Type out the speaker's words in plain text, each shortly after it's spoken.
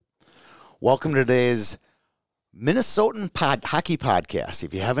Welcome to today's Minnesotan hockey podcast.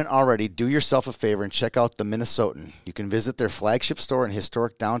 If you haven't already, do yourself a favor and check out the Minnesotan. You can visit their flagship store in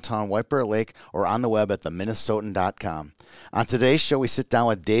historic downtown White Bear Lake or on the web at theminnesotan.com. On today's show, we sit down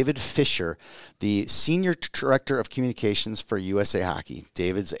with David Fischer, the Senior Director of Communications for USA Hockey.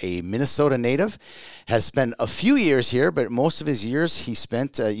 David's a Minnesota native, has spent a few years here, but most of his years he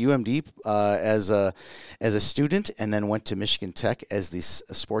spent at UMD as a student, and then went to Michigan Tech as the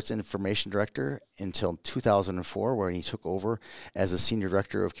Sports Information Director until 2004, where he took over as a Senior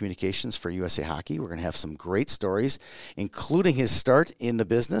Director of Communications for USA Hockey. We're going to have some great stories, including his start in the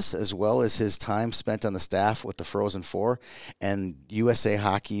business, as well as his time spent on the staff with the Frozen Four and USA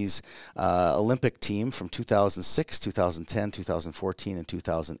Hockey's Olympic team from 2006, 2010, 2014, and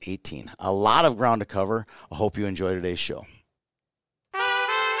 2018. A lot of ground to cover. I hope you enjoy today's show.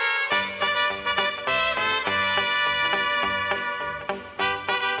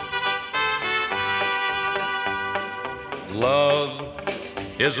 Love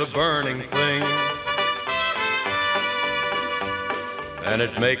is a burning thing, and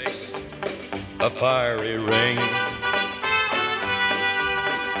it makes a fiery ring.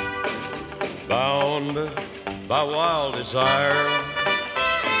 Bound by wild desire,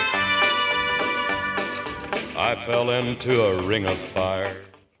 I fell into a ring of fire.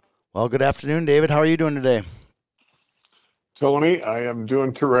 Well, good afternoon, David. How are you doing today? Tony, I am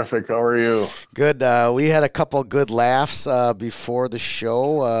doing terrific. How are you? Good. We had a couple good laughs before the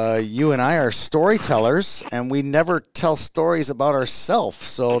show. You and I are storytellers, and we never tell stories about ourselves.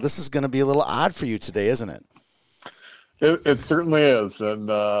 So this is going to be a little odd for you today, isn't it? It certainly is, and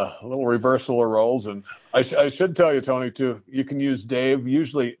a little reversal of roles. And I should tell you, Tony, too, you can use Dave.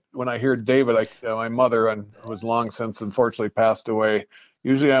 Usually when I hear David, my mother, who was long since unfortunately passed away,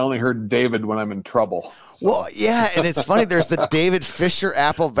 usually I only heard David when I'm in trouble. So. Well, yeah, and it's funny. There's the David Fischer,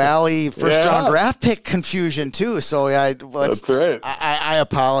 Apple Valley first-round draft pick confusion, too. So, that's right. I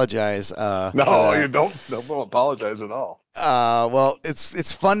apologize. No, you don't apologize at all. Well,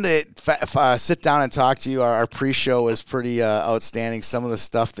 it's fun to sit down and talk to you. Our pre-show is pretty outstanding. Some of the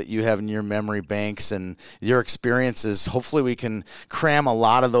stuff that you have in your memory banks and your experiences, hopefully we can cram a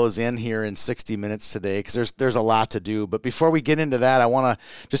lot of those in here in 60 minutes today, because there's a lot to do. But before we get into that, I want to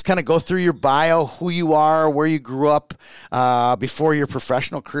just kind of go through your bio, who you are, where you grew up before your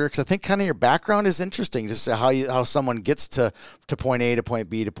professional career, because I think kind of your background is interesting, just how someone gets to point A to point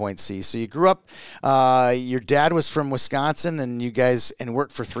B to point C. So you grew up, your dad was from Wisconsin, and you guys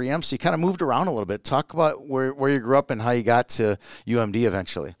worked for 3M, so you kind of moved around a little bit. Talk about where you grew up and how you got to UMD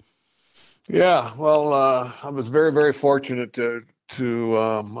eventually. Yeah, well, I was very, very fortunate to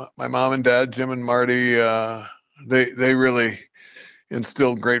my mom and dad, Jim and Marty. They really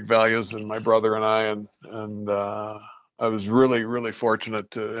instilled great values in my brother and I, and I was really, really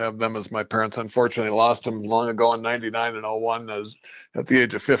fortunate to have them as my parents. Unfortunately, lost them long ago in 99 and 01 at the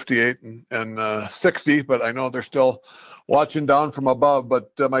age of 58 and 60, but I know they're still watching down from above.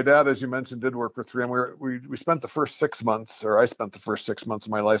 But my dad, as you mentioned, did work for 3M. We spent the first 6 months, or I spent the first 6 months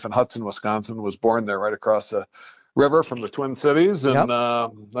of my life in Hudson, Wisconsin. Was born there right across the river from the Twin Cities. And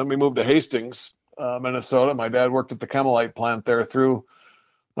then we moved to Hastings, Minnesota. My dad worked at the Chemelite plant there through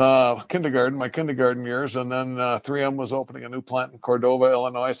my kindergarten years, and then 3M was opening a new plant in Cordova,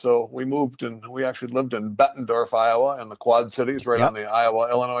 Illinois. So we moved, and we actually lived in Bettendorf, Iowa, in the Quad Cities, right on the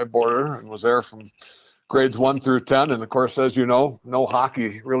Iowa-Illinois border, and was there from grades 1 through 10. And of course, as you know, no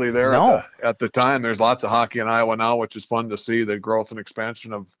hockey really there at the time. There's lots of hockey in Iowa now, which is fun to see the growth and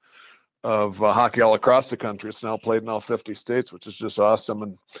expansion of hockey all across the country. It's now played in all 50 states, which is just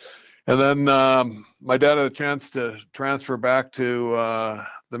awesome. And then my dad had a chance to transfer back to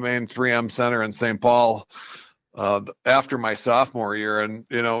the main 3M center in St. Paul after my sophomore year. And,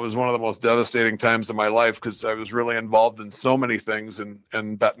 it was one of the most devastating times of my life, because I was really involved in so many things in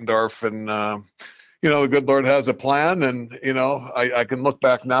Bettendorf. And, the good Lord has a plan. And, I can look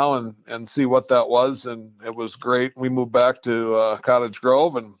back now and see what that was. And it was great. We moved back to Cottage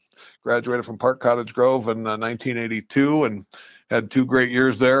Grove and graduated from Park Cottage Grove in 1982 and had 2 great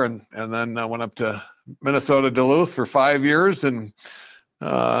years there. And then I went up to Minnesota, Duluth for 5 years. And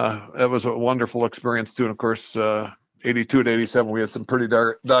it was a wonderful experience too. And of course, 82 to 87, we had some pretty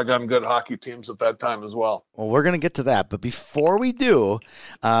doggone good hockey teams at that time as well. Well, we're going to get to that. But before we do,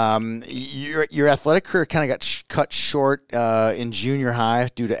 your athletic career kind of got cut short in junior high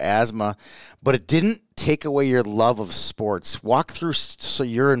due to asthma, but it didn't take away your love of sports. Walk through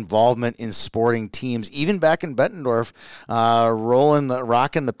your involvement in sporting teams, even back in Bettendorf,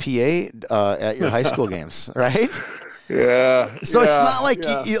 rocking the PA at your high school games, right? Yeah. So it's not like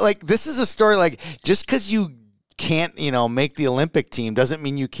you, like this is a story like just because you can't, make the Olympic team doesn't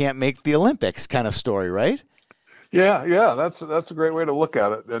mean you can't make the Olympics kind of story, right? Yeah, that's a great way to look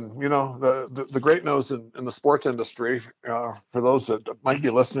at it. And the great news in the sports industry, for those that might be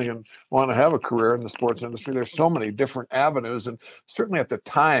listening and want to have a career in the sports industry, there's so many different avenues. And certainly at the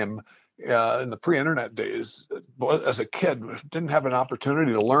time, in the pre-internet days, as a kid, didn't have an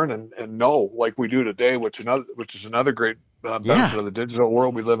opportunity to learn and know like we do today, which is another great benefit of the digital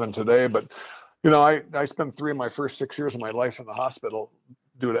world we live in today. But I spent 3 of my first 6 years of my life in the hospital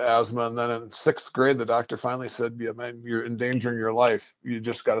due to asthma. And then in 6th grade, the doctor finally said, yeah, man, you're endangering your life. You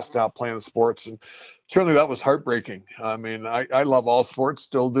just got to stop playing sports. And certainly that was heartbreaking. I mean, I love all sports,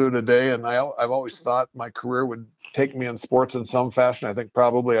 still do today. And I've always thought my career would take me in sports in some fashion. I think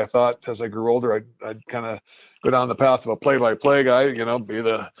probably I thought as I grew older, I'd kind of go down the path of a play-by-play guy,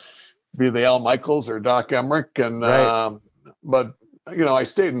 be the Al Michaels or Doc Emmerich. And, right. But, I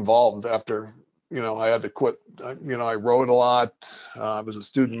stayed involved after, I had to quit. I wrote a lot. I was a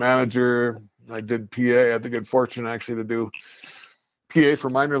student manager. I did PA. I had the good fortune actually to do PA for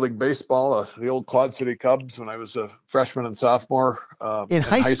minor league baseball, the old Quad City Cubs when I was a freshman and sophomore in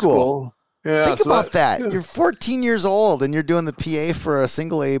high school. Yeah, think about that. You're 14 years old and you're doing the PA for a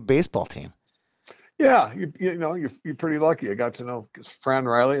single A baseball team. Yeah, you're pretty lucky. I got to know Fran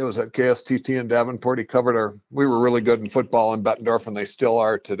Riley. It was at KSTT in Davenport. We were really good in football in Bettendorf, and they still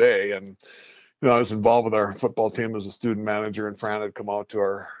are today. And I was involved with our football team as a student manager, and Fran had come out to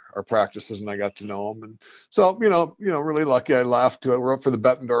our practices, and I got to know him. And so, really lucky. I wrote for the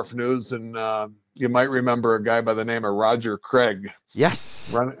Bettendorf News, and you might remember a guy by the name of Roger Craig.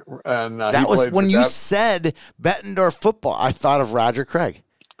 Yes. And that was when you said Bettendorf football, I thought of Roger Craig.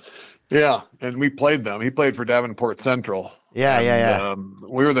 Yeah, and we played them. He played for Davenport Central. Yeah.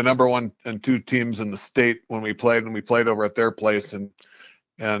 We were the number 1 and 2 teams in the state when we played, and we played over at their place, and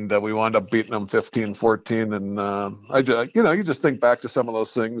we wound up beating them 15-14. And you just think back to some of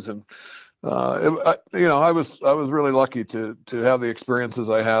those things, and I was really lucky to have the experiences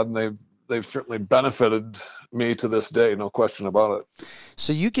I had, and they've certainly benefited me to this day, no question about it.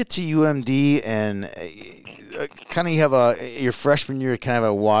 So you get to UMD and kind of you have your freshman year, kind of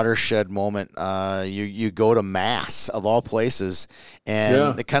a watershed moment. You go to Mass of all places,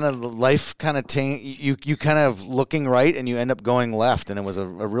 and the kind of life kind of you kind of looking right, and you end up going left, and it was a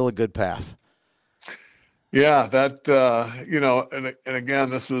really good path. Yeah, that and again,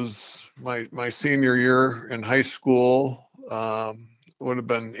 this was my senior year in high school. Would have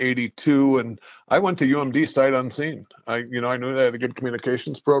been 82, and I went to UMD sight unseen. I knew they had a good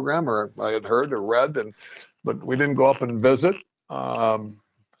communications program, or I had heard or read, but we didn't go up and visit.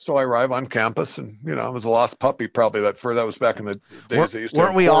 So I arrived on campus, and I was a lost puppy probably. That was back in the days.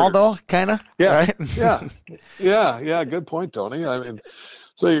 Weren't we all though? Kind of. Yeah, right? yeah. Good point, Tony. I mean,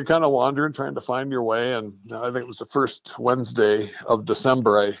 so you're kind of wandering, trying to find your way, and I think it was the first Wednesday of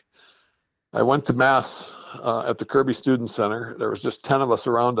December. I went to Mass at the Kirby Student Center. There was just 10 of us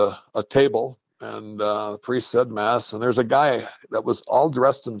around a table, and the priest said Mass, and there's a guy that was all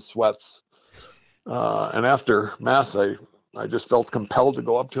dressed in sweats. And after Mass, I just felt compelled to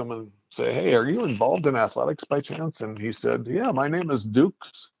go up to him and say, hey, are you involved in athletics by chance? And he said, yeah, my name is Duke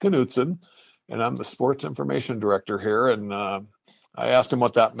Knutson, and I'm the sports information director here. And I asked him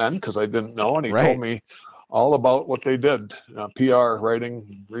what that meant because I didn't know, and he told me all about what they did, PR,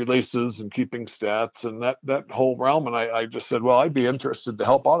 writing releases and keeping stats and that whole realm. And I just said, well, I'd be interested to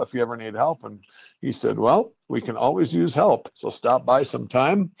help out if you ever need help. And he said, well, we can always use help. So stop by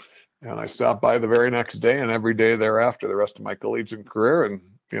sometime. And I stopped by the very next day and every day thereafter, the rest of my collegiate career. And,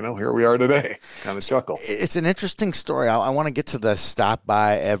 here we are today. Kind of chuckle. It's an interesting story. I want to get to the stop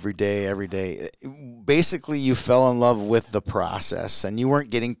by every day. Basically, you fell in love with the process and you weren't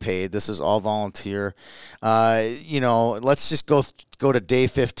getting paid. This is all volunteer. Let's just go to day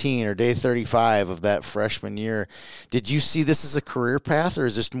 15 or day 35 of that freshman year. Did you see this as a career path, or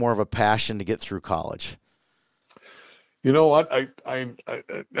is this more of a passion to get through college? You know what?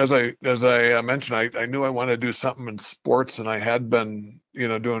 As I mentioned, I knew I wanted to do something in sports, and I had been,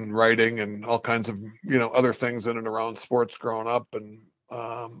 doing writing and all kinds of, other things in and around sports growing up. And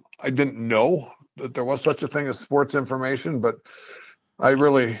I didn't know that there was such a thing as sports information, but I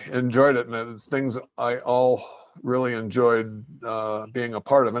really enjoyed it, and it's things I all really enjoyed being a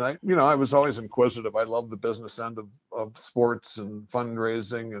part of. And I was always inquisitive. I loved the business end of sports and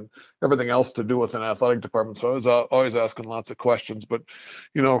fundraising and everything else to do with an athletic department. So I was always asking lots of questions. But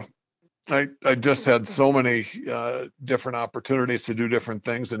I just had so many different opportunities to do different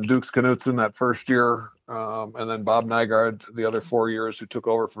things. And Dukes Knutson that first year, and then Bob Nygaard the other 4 years, who took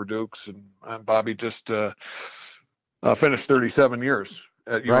over for Dukes, and Bobby just finished 37 years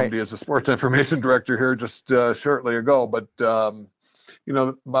at Right. UMD as a sports information director here just shortly ago. But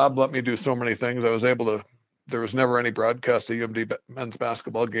Bob let me do so many things. I was able to. There was never any broadcast of UMD men's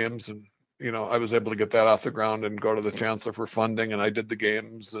basketball games, and I was able to get that off the ground and go to the chancellor for funding, and I did the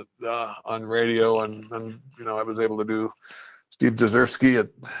games on radio, and I was able to do Steve Dzerzewski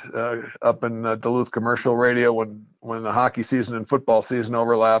up in Duluth commercial radio when the hockey season and football season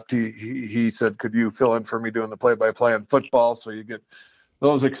overlapped. He said, "Could you fill in for me doing the play-by-play on football?" So you get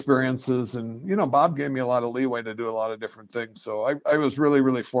those experiences, and Bob gave me a lot of leeway to do a lot of different things. So I was really,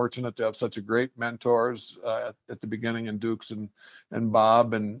 really fortunate to have such a great mentors at the beginning, in Dukes and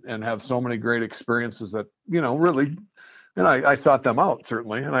Bob, and have so many great experiences that really, and I sought them out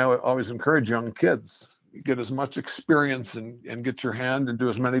certainly, and I always encourage young kids, get as much experience and get your hand and do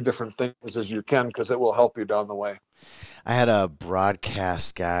as many different things as you can, because it will help you down the way. I had a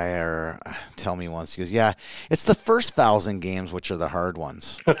broadcast guy tell me once, he goes, "Yeah, it's the first 1,000 games which are the hard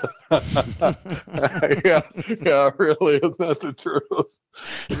ones." yeah, really, isn't that the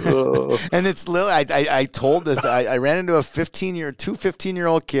truth? And it's literally, I told this, I ran into two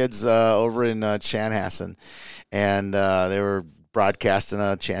 15-year-old kids over in Chanhassen, and they were broadcasting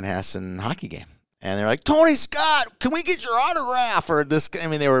a Chanhassen hockey game. And they're like, "Tony Scott, can we get your autograph?" Or this. I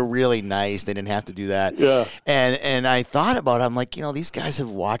mean, they were really nice. They didn't have to do that. Yeah. And I thought about it. I'm like, these guys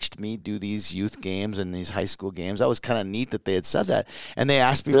have watched me do these youth games and these high school games. That was kind of neat that they had said that. And they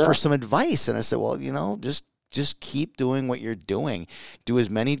asked me for some advice. And I said, well, just keep doing what you're doing. Do as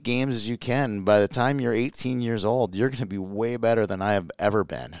many games as you can. By the time you're 18 years old, you're going to be way better than I have ever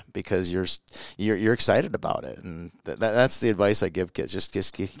been, because you're excited about it. And that's the advice I give kids.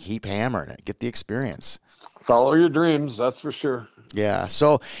 Just keep hammering it. Get the experience. Follow your dreams, that's for sure. Yeah.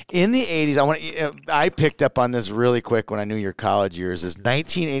 So in the 80s, I picked up on this really quick when I knew your college years. Is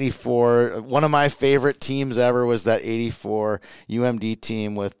 1984. One of my favorite teams ever was that 84 UMD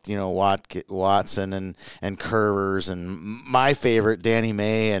team with Watson and Curvers, and my favorite Danny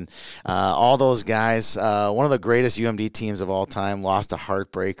May and all those guys. One of the greatest UMD teams of all time. Lost a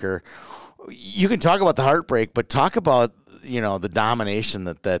heartbreaker. You can talk about the heartbreak, but talk about the domination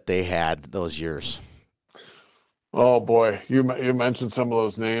that they had those years. Oh boy, you mentioned some of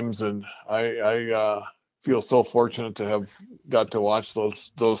those names, and I feel so fortunate to have got to watch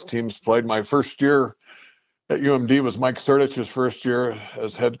those teams played. My first year at UMD was Mike Sertich's first year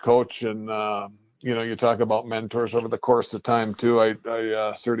as head coach, and you talk about mentors over the course of time too.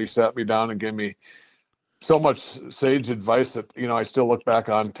 Sertich sat me down and gave me so much sage advice that I still look back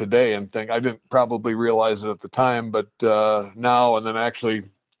on today and think I didn't probably realize it at the time, but now, and then actually.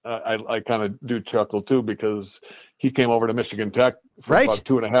 I kind of do chuckle too, because he came over to Michigan Tech for about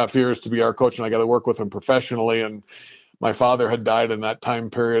 2.5 years to be our coach, and I got to work with him professionally. And my father had died in that time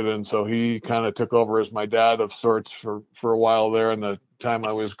period, and so he kind of took over as my dad of sorts for a while there in the time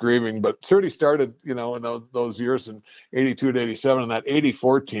I was grieving. But Sertich started, in those years in 82 to 87, and that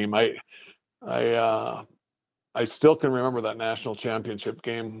 84 team. I still can remember that national championship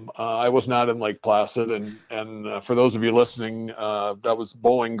game. I was not in Lake Placid, and for those of you listening, that was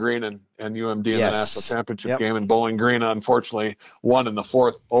Bowling Green and UMD in the national championship game, and Bowling Green unfortunately won in the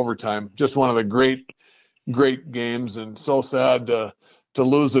fourth overtime. Just one of the great games, and so sad to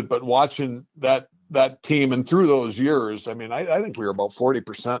lose it. But watching that team, and through those years, I mean, I think we were about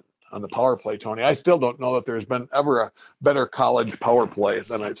 40% on the power play, Tony. I still don't know that there's been ever a better college power play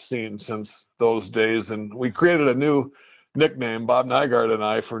than I've seen since those days. And we created a new nickname, Bob Nygaard and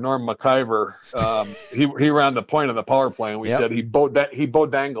I, for Norm McIver. He ran the point of the power play, and we said he Bo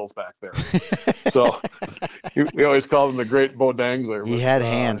Dangles back there. So we always called him the Great Bo Dangler. He had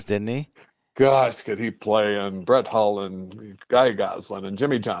hands, didn't he? Gosh, could he play? And Brett Hull and Guy Goslin and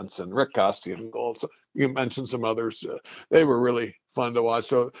Jimmy Johnson, Rick Costi and goal. So you mentioned some others. They were really fun to watch.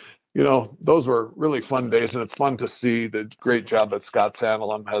 So those were really fun days, and it's fun to see the great job that Scott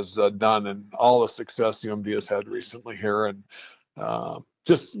Sandelum has done, and all the success UMD has had recently here, and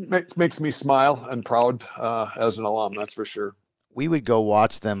just makes me smile and proud as an alum, that's for sure. We would go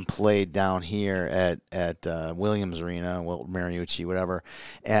watch them play down here at Williams Arena, Mariucci, whatever,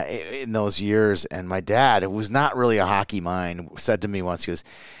 in those years. And my dad, who was not really a hockey mind, said to me once, he goes,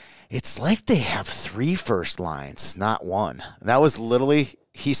 "It's like they have 3 first lines, not one." And that was literally,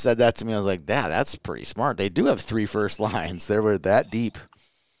 he said that to me. I was like, "Dad, that's pretty smart. They do have 3 first lines. They were that deep."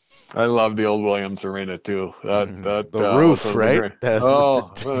 I love the old Williams Arena too. The roof, right? One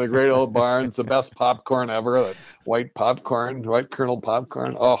of the great old barns, the best popcorn ever. That white Kernel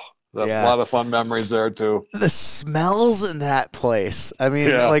popcorn. Oh, A Yeah. lot of fun memories there too. The smells in that place. I mean,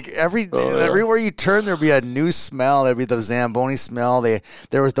 Yeah. like everywhere you turn, there'd be a new smell. There'd be the Zamboni smell.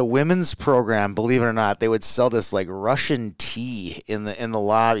 There was the women's program. Believe it or not, they would sell this like Russian tea in the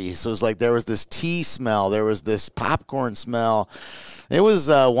lobby. So it was like there was this tea smell. There was this popcorn smell. It was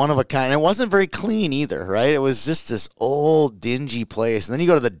one of a kind. It wasn't very clean either, right? It was just this old dingy place. And then you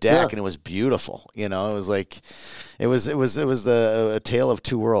go to the deck, and it was beautiful. You know, it was like it was a tale of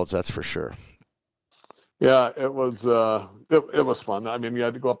two worlds. That's for sure. Yeah, it was it was fun. I mean, you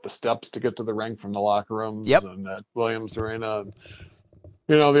had to go up the steps to get to the rink from the locker rooms Yep. and at Williams Arena. And,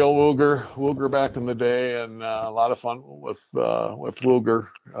 you know, the old Wilger back in the day, and a lot of fun with Wilger.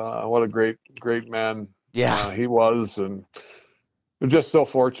 What a great man he was, and we're just so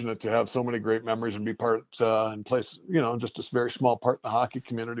fortunate to have so many great memories and be part and place, you know, just a very small part in the hockey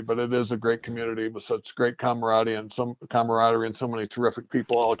community, but it is a great community with such great camaraderie and so many terrific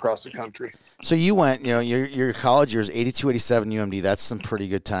people all across the country. So you went, you know, your college years, 82, 87 UMD, that's some pretty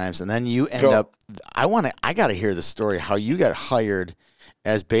good times. And then you end up, I got to hear the story, how you got hired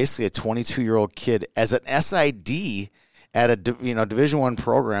as basically a 22-year-old kid as an SID at a, Division I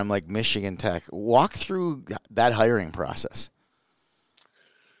program like Michigan Tech. Walk through that hiring process.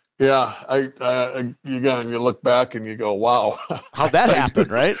 Yeah, you look back and you go, wow. How'd that happen,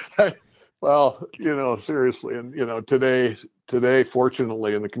 right? Well, you know, seriously. And, you know, today,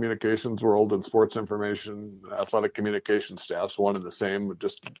 fortunately, in the communications world and sports information, athletic communication staff's one and the same,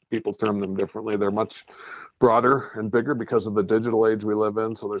 just people term them differently. They're much broader and bigger because of the digital age we live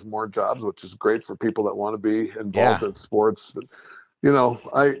in. So there's more jobs, which is great for people that want to be involved in sports. But, you know,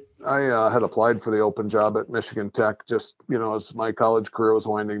 I had applied for the open job at Michigan Tech just, you know, as my college career was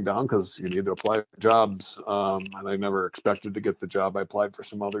winding down, because you need to apply for jobs. And I never expected to get the job. I applied for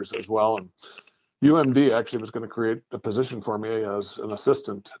some others as well. And UMD actually was going to create a position for me as an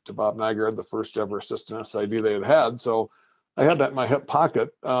assistant to Bob Nygaard, the first ever assistant SID they had. So I had that in my hip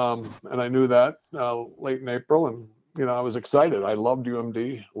pocket. And I knew that late in April. And, you know, I was excited. I loved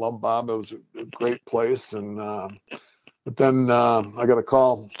UMD, loved Bob. It was a great place. And, but then I got a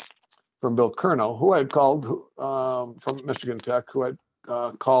call from Bill Curnow, who I had called from Michigan Tech, who I'd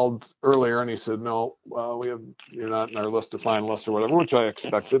called earlier, and he said, "No, you're not in our list of finalists or whatever," which I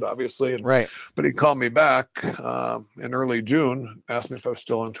expected, obviously. And, right. But he called me back in early June, asked me if I was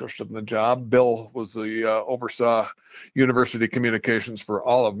still interested in the job. Bill was the oversaw university communications for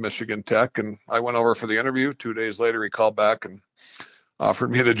all of Michigan Tech, and I went over for the interview. 2 days later, he called back and offered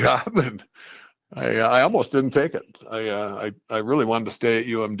me the job, and I almost didn't take it. I really wanted to stay at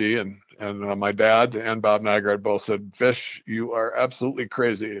UMD, and my dad and Bob Nygaard both said, "Fish, you are absolutely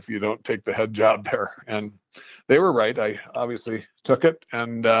crazy if you don't take the head job there." And they were right. I obviously took it,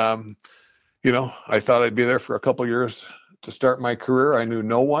 and you know, I thought I'd be there for a couple of years to start my career. I knew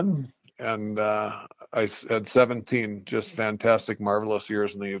no one, and I had 17 just fantastic, marvelous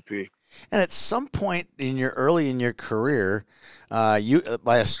years in the UP. And at some point in your career, you,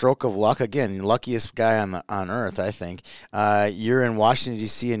 by a stroke of luck, again, luckiest guy on earth, I think, you're in Washington,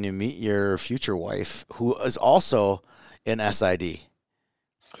 D.C., and you meet your future wife, who is also an SID.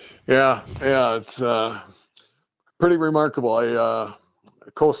 Yeah, it's pretty remarkable.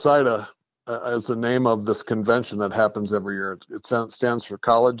 COSIDA is the name of this convention that happens every year. It stands for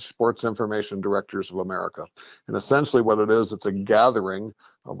College Sports Information Directors of America. And essentially what it is, it's a gathering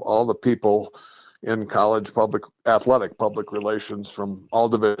of all the people in college public relations from all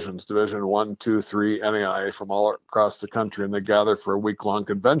divisions, Division 1, 2, 3, NAIA, from all across the country. And they gather for a week-long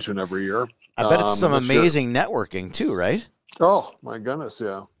convention every year. I bet it's some amazing networking too, right? Oh, my goodness,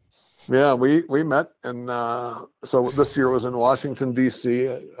 yeah. Yeah, we met, and so this year was in Washington, D.C.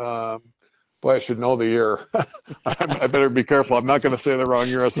 Boy, I should know the year. I better be careful. I'm not going to say the wrong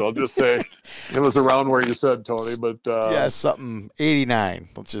year, so I'll just say it was around where you said, Tony. But yeah, something 89.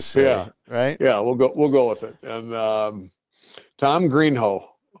 Let's just say, right? Yeah, we'll go with it. And Tom Greenhoe,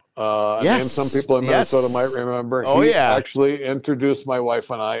 name some people in Minnesota might remember. He actually introduced my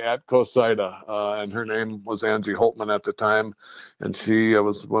wife and I at COSIDA, and her name was Angie Holtman at the time, and she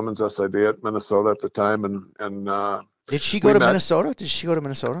was women's SID at Minnesota at the time, and. Did she go to Minnesota? Did she go to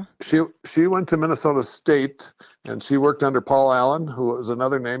Minnesota? She went to Minnesota State, and she worked under Paul Allen, who was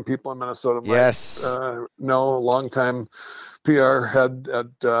another name people in Minnesota might know, longtime PR head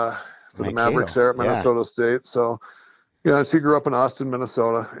for the Mavericks there at Minnesota State. So, you know, she grew up in Austin,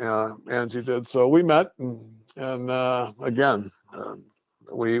 Minnesota. Angie did. So we met, and again,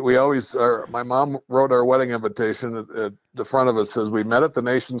 we always are. My mom wrote our wedding invitation at the front of it. Says, "We met at the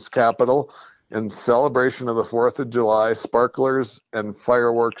nation's capital in celebration of the 4th of July. Sparklers and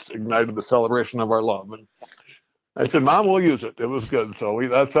fireworks ignited the celebration of our love." And I said, Mom, we'll use it. It was good. So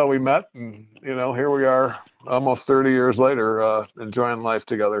that's how we met. And, here we are almost 30 years later, enjoying life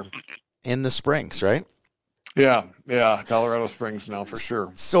together. In the Springs, right? Yeah. Yeah. Colorado Springs now for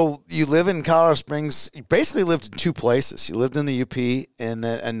sure. So you live in Colorado Springs. You basically lived in two places. You lived in the UP,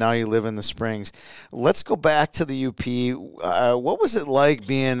 and now you live in the Springs. Let's go back to the UP. What was it like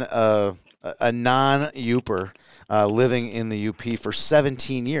being a non-Uper living in the UP for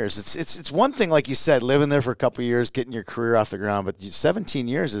 17 years? It's one thing, like you said, living there for a couple of years, getting your career off the ground, but 17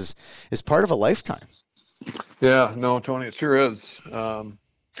 years is part of a lifetime. Yeah. No, Tony, it sure is.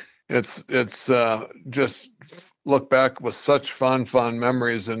 It's just look back with such fun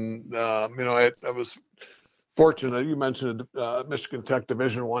memories, and I was fortunate. You mentioned Michigan Tech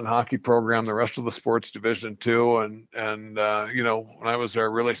Division I hockey program, the rest of the sports Division II, and when I was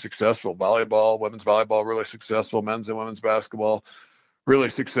there, really successful volleyball, women's volleyball, really successful, men's and women's basketball, really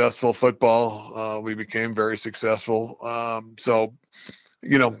successful football. We became very successful. So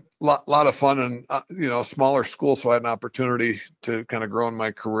lot of fun, and a smaller school, so I had an opportunity to kind of grow in my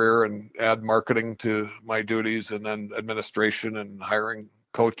career and add marketing to my duties, and then administration and hiring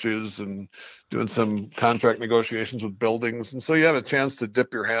coaches and doing some contract negotiations with buildings. And so you have a chance to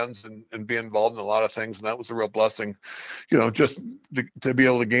dip your hands and be involved in a lot of things, and that was a real blessing, just to be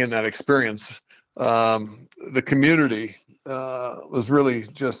able to gain that experience. The community was really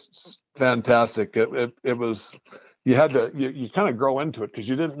just fantastic. It was, you had to, you kind of grow into it because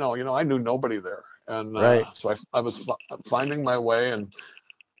you didn't know, I knew nobody there. And Right. so I was finding my way, and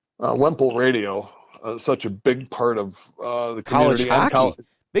Wemple Radio, such a big part of the College community and hockey.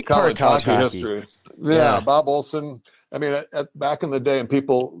 Big part of college hockey. history. Yeah, Bob Olson. I mean, back in the day, and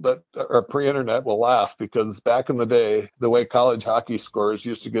people that are pre-internet will laugh, because back in the day, the way college hockey scores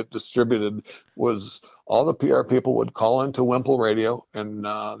used to get distributed was all the PR people would call into Wemple Radio in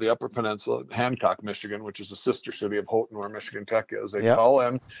the Upper Peninsula, Hancock, Michigan, which is a sister city of Houghton, where Michigan Tech is. They call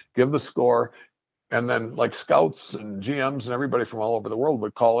in, give the score, and then like scouts and GMs and everybody from all over the world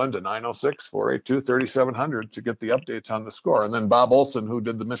would call into 906-482-3700 to get the updates on the score. And then Bob Olson, who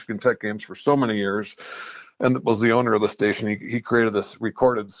did the Michigan Tech games for so many years and was the owner of the station, he created this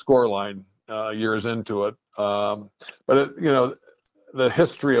recorded score line years into it. But the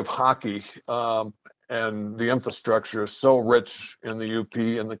history of hockey and the infrastructure is so rich in the UP,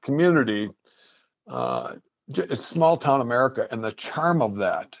 and the community. It's small town America, and the charm of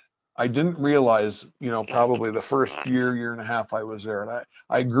that, I didn't realize, probably the first year and a half I was there, and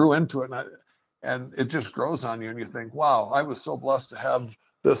I grew into it, and it just grows on you, and you think, wow, I was so blessed to have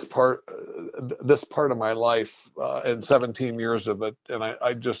this part of my life, and 17 years of it, and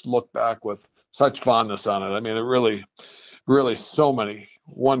I just look back with such fondness on it. I mean, it really, really, so many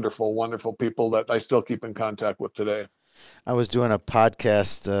wonderful people that I still keep in contact with today. I was doing a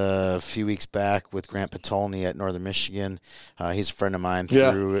podcast a few weeks back with Grant Patolny at Northern Michigan. He's a friend of mine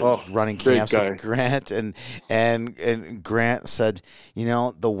through running camps with Grant, and Grant said,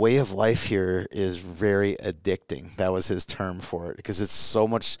 the way of life here is very addicting. That was his term for it, because it's so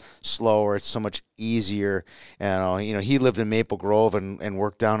much slower, it's so much easier. He lived in Maple Grove and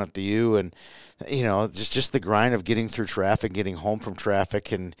worked down at the U, and just the grind of getting through traffic, getting home from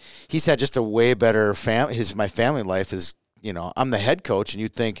traffic, and he's had just a way better my family life is. I'm the head coach, and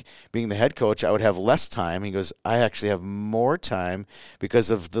you'd think being the head coach, I would have less time. He goes, I actually have more time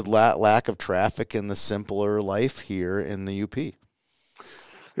because of the lack of traffic and the simpler life here in the UP.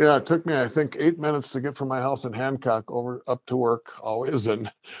 Yeah, it took me, I think, 8 minutes to get from my house in Hancock up to work always.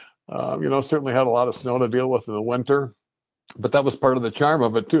 And, certainly had a lot of snow to deal with in the winter, but that was part of the charm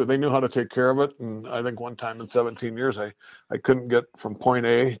of it too. They knew how to take care of it. And I think one time in 17 years, I couldn't get from point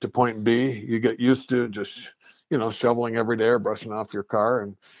A to point B. You get used to just, shoveling every day or brushing off your car,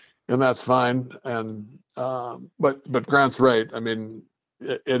 and that's fine. And but Grant's right. I mean,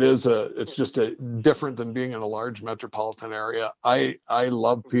 it's just different than being in a large metropolitan area. I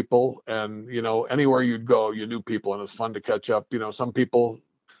love people, and anywhere you'd go, you knew people, and it's fun to catch up. Some people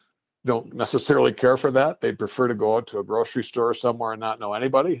don't necessarily care for that. They'd prefer to go out to a grocery store somewhere and not know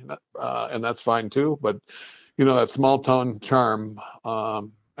anybody, and that's fine too. But that small town charm,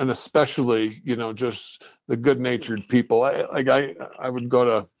 and especially just the good-natured people. I would go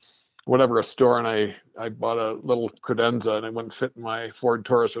to a store, and I bought a little credenza, and it wouldn't fit in my Ford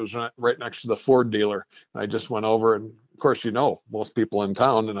Taurus. It was right next to the Ford dealer. And I just went over, and of course, most people in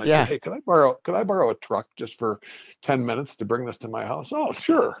town, and I said, hey, could I borrow a truck just for 10 minutes to bring this to my house? Oh,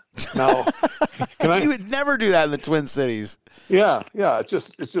 sure. Now, you would never do that in the Twin Cities. Yeah.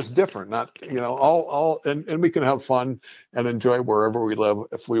 It's just different. Not, and we can have fun and enjoy wherever we live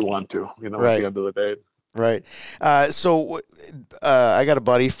if we want to, right. At the end of the day. Right. I got a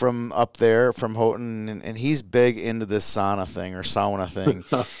buddy from up there from Houghton, and he's big into this sauna thing.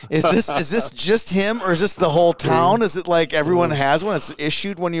 Is this just him, or is this the whole town? Is it like everyone has one? It's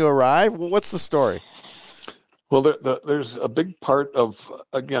issued when you arrive? What's the story? Well, there's a big part of,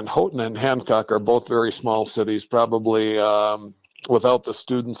 again, Houghton and Hancock are both very small cities. Probably without the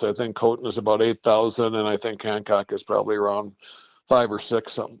students, I think Houghton is about 8,000, and I think Hancock is probably around 5 or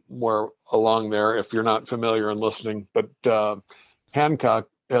 6, somewhere along there, if you're not familiar and listening. But Hancock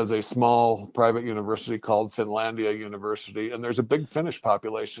has a small private university called Finlandia University, and there's a big Finnish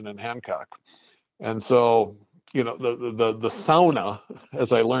population in Hancock. And so, the sauna,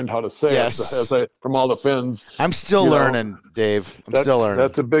 as I learned how to say Yes. it, from all the Finns. I'm still learning, Dave. I'm still learning.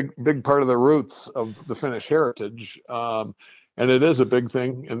 That's a big part of the roots of the Finnish heritage. And it is a big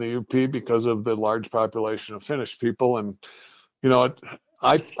thing in the UP because of the large population of Finnish people. And,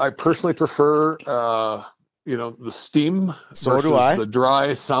 I personally prefer, the steam versus the dry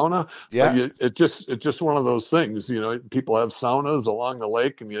sauna. Yeah. It's just one of those things, people have saunas along the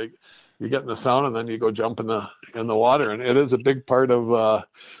lake, and you get in the sauna and then you go jump in the water. And it is a big part of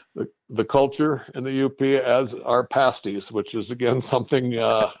the culture in the UP, as are pasties, which is, again, something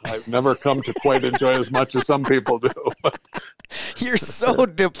I've never come to quite enjoy as much as some people do. You're so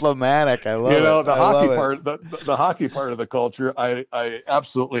diplomatic. I love it. The hockey part of the culture, I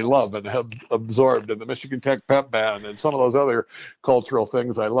absolutely love and have absorbed, in the Michigan Tech pep band and some of those other cultural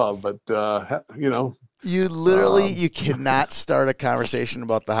things I love. But you literally, you cannot start a conversation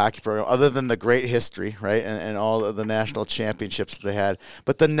about the hockey program other than the great history, right, and all of the national championships they had.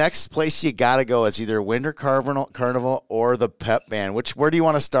 But the next place you got to go is either Winter Carnival or the pep band. Where do you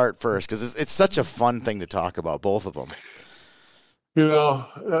want to start first? Because it's such a fun thing to talk about, both of them.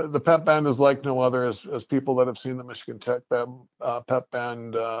 The pep band is like no other, as people that have seen the Michigan Tech pep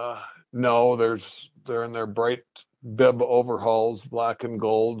band know. They're in their bright bib overhauls, black and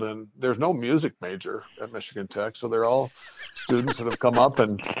gold, and there's no music major at Michigan Tech, so they're all students that have come up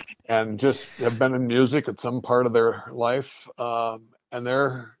and just have been in music at some part of their life, and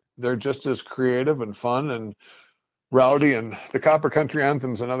they're just as creative and fun and rowdy. And the Copper Country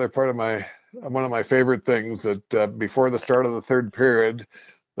Anthem's another part of one of my favorite things, that before the start of the third period,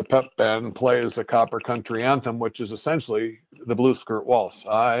 the pep band plays the Copper Country Anthem, which is essentially the Blue Skirt Waltz.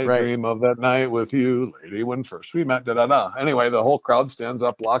 I dream of that night with you, lady, when first we met, da-da-da. Anyway, the whole crowd stands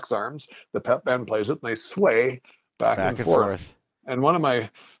up, locks arms. The pep band plays it, and they sway back and forth. And one of my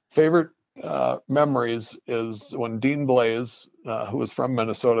favorite memories is when Dean Blaze, who was from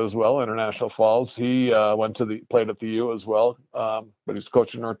Minnesota as well, International Falls, he played at the U as well, but he's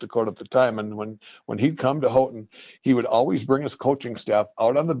coaching North Dakota at the time. And when he'd come to Houghton, he would always bring his coaching staff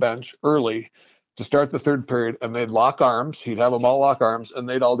out on the bench early to start the third period, and they'd lock arms. He'd have them all lock arms, and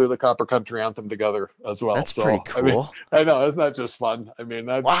they'd all do the Copper Country Anthem together as well. That's pretty cool. I know, isn't that just fun? I mean,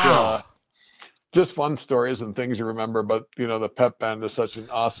 that's just fun stories and things you remember. But the pep band is such an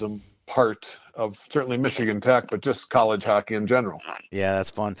awesome part of certainly Michigan Tech, but just college hockey in general. Yeah,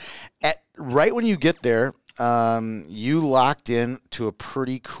 that's fun. Right when you get there, you locked in to a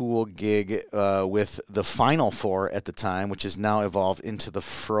pretty cool gig with the Final Four at the time, which has now evolved into the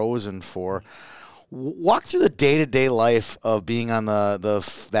Frozen Four. Walk through the day-to-day life of being on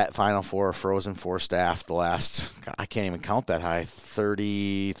that Final Four, Frozen Four staff the last, I can't even count that high,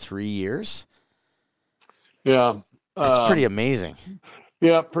 33 years? Yeah. It's pretty amazing.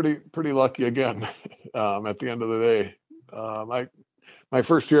 Yeah, pretty lucky again. At the end of the day, my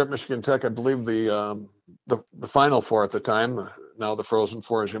first year at Michigan Tech, I believe the Final Four at the time, now the Frozen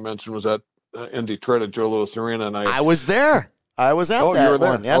Four, as you mentioned, was in Detroit at Joe Louis Arena, and I was there. I was at that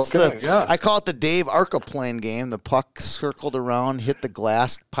one. That's yeah. I call it the Dave Arcaplane game. The puck circled around, hit the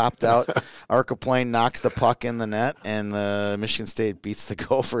glass, popped out. Arcaplane knocks the puck in the net, and the Michigan State beats the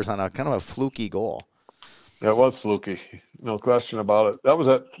Gophers on a kind of a fluky goal. It was fluky, no question about it. That was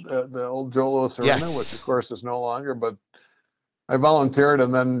at the old Joe Louis Arena, which of course is no longer. But I volunteered,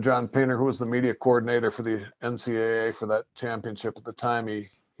 and then John Painter, who was the media coordinator for the NCAA for that championship at the time,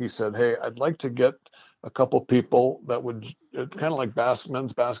 he said, "Hey, I'd like to get a couple people that would, kind of like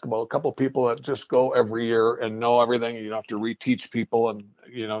men's basketball, a couple people that just go every year and know everything. You don't have to reteach people, and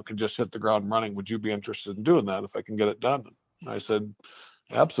can just hit the ground running. Would you be interested in doing that if I can get it done?" And I said,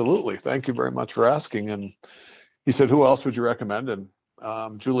 "Absolutely. Thank you very much for asking." And he said, "Who else would you recommend?" And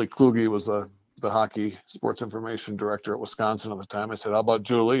Julie Kluge was the hockey sports information director at Wisconsin at the time. I said, "How about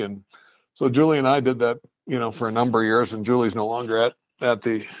Julie?" And so Julie and I did that, for a number of years. And Julie's no longer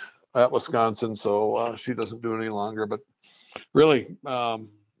at Wisconsin, so she doesn't do it any longer. But really, and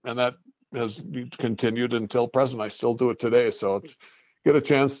that has continued until present. I still do it today. So it's get a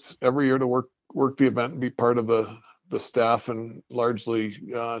chance every year to work work the event and be part of the staff and largely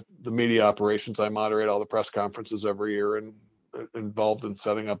the media operations. I moderate all the press conferences every year and involved in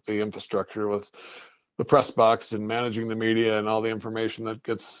setting up the infrastructure with the press box and managing the media and all the information that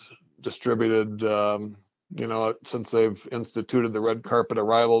gets distributed. Since they've instituted the red carpet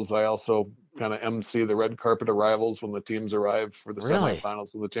arrivals, I also kind of MC the red carpet arrivals when the teams arrive for the Really?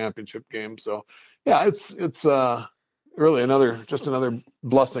 semifinals of the championship game. So, yeah, it's really another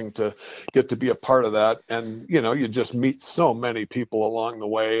blessing to get to be a part of that. And you just meet so many people along the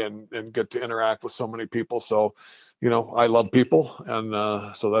way and get to interact with so many people. So, I love people,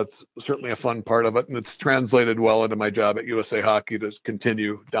 and so that's certainly a fun part of it. And it's translated well into my job at USA Hockey to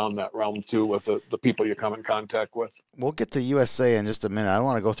continue down that realm too with the people you come in contact with. We'll get to USA in just a minute. I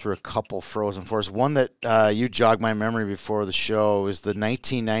want to go through a couple Frozen Fours. One that you jogged my memory before the show is the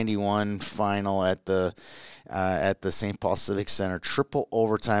 1991 final at the St. Paul Civic Center, triple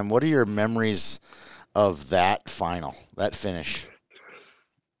overtime. What are your memories of that final, that finish?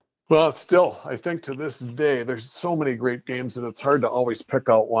 Well, still, I think to this day, there's so many great games, and it's hard to always pick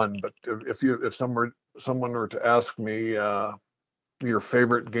out one. But if someone were to ask me your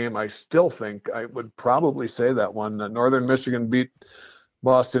favorite game, I still think I would probably say that one. Northern Michigan beat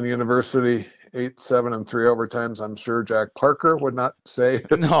Boston University 8-7 in 3 overtimes. I'm sure Jack Parker would not say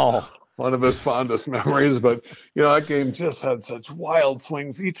No. one of his fondest memories, but that game just had such wild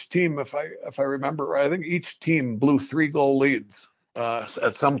swings. Each team, if I remember right, I think each team blew 3-goal leads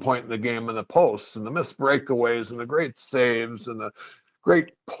at some point in the game, in the posts and the missed breakaways and the great saves and the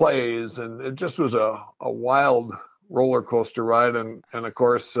great plays, and it just was a wild roller coaster ride. And of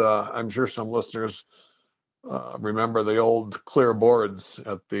course, I'm sure some listeners remember the old clear boards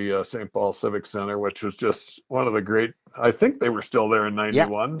at the St. Paul Civic Center, which was just one of the great. I think they were still there in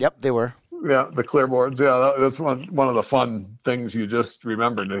 '91. Yep, they were. Yeah, the clear boards. Yeah, that's one of the fun things you just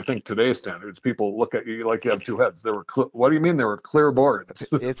remember. And I think today's standards, people look at you like you have two heads. What do you mean there were clear boards?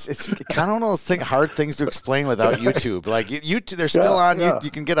 It's kind of one of those hard things to explain without YouTube. Like YouTube, they're still on. Yeah.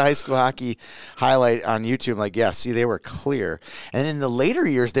 You can get a high school hockey highlight on YouTube. Like, see, they were clear. And in the later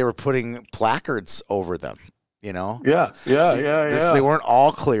years, they were putting placards over them. Yeah. They weren't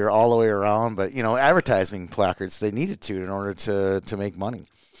all clear all the way around, but advertising placards, they needed to in order to make money.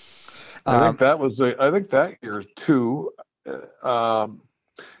 I think that year too. The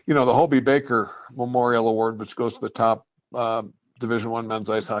Hobie Baker Memorial Award, which goes to the top Division I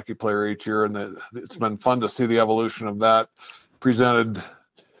men's ice hockey player each year, and it's been fun to see the evolution of that presented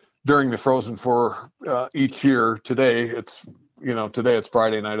during the Frozen Four each year. Today it's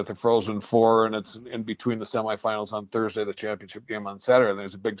Friday night at the Frozen Four, and it's in between the semifinals on Thursday, the championship game on Saturday.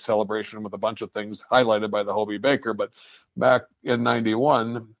 There's a big celebration with a bunch of things highlighted by the Hobie Baker. But back in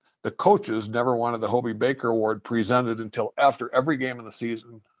 '91, the coaches never wanted the Hobie Baker Award presented until after every game of the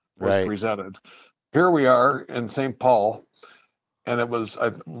season was presented. Here we are in St. Paul, and it was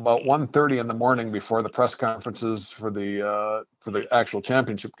about 1:30 in the morning before the press conferences for the actual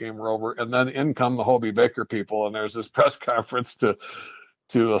championship game were over, and then in come the Hobie Baker people, and there's this press conference to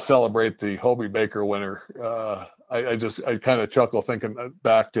celebrate the Hobie Baker winner. I kind of chuckle thinking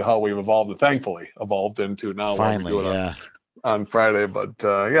back to how we've evolved, and thankfully evolved into now. Finally, on Friday. But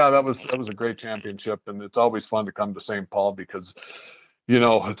that was a great championship, and it's always fun to come to St. Paul because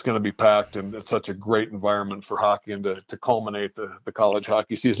it's going to be packed, and it's such a great environment for hockey, and to culminate the college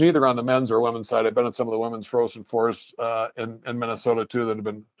hockey season, either on the men's or women's side. I've been at some of the women's Frozen Fours in Minnesota too that have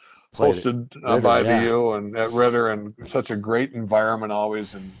been hosted by the U and at Ritter, and such a great environment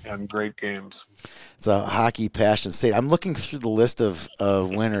always, and great games. It's a hockey passion state. I'm looking through the list of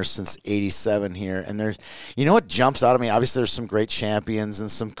winners since '87 here, and there's, what jumps out at me? Obviously, there's some great champions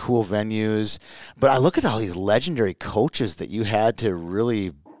and some cool venues, but I look at all these legendary coaches that you had to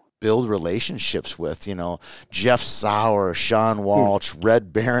really build relationships with. Jeff Sauer, Sean Walsh,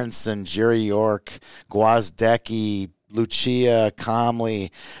 Red Berenson, Jerry York, Gwozdecki, Lucia,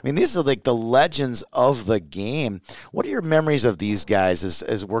 Comley. I mean, these are like the legends of the game. What are your memories of these guys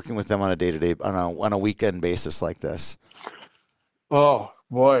as working with them on a day-to-day, on a weekend basis like this? Oh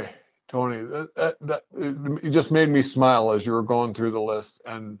boy, Tony, that you just made me smile as you were going through the list,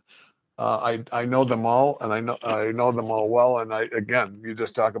 and I know them all, and I know them all well. And again, you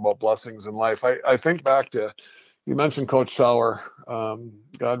just talk about blessings in life. I think back to, you mentioned Coach Sauer,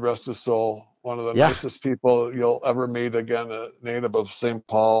 God rest his soul. One of the nicest people you'll ever meet. Again, a native of St.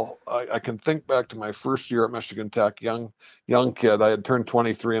 Paul. I can think back to my first year at Michigan Tech, young kid. I had turned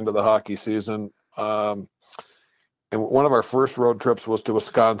 23 into the hockey season. And one of our first road trips was to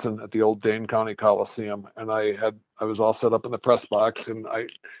Wisconsin at the old Dane County Coliseum. And I was all set up in the press box, and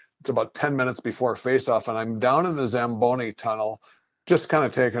it's about 10 minutes before face-off, and I'm down in the Zamboni tunnel just kind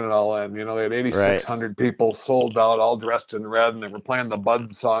of taking it all in. You know, they had Right. 8,600 people sold out, all dressed in red, and they were playing the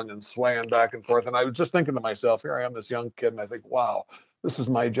Bud song and swaying back and forth. And I was just thinking to myself, here I am, this young kid, and I think, wow, this is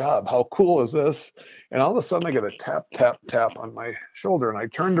my job. How cool is this? And all of a sudden, I get a tap, tap, tap on my shoulder, and I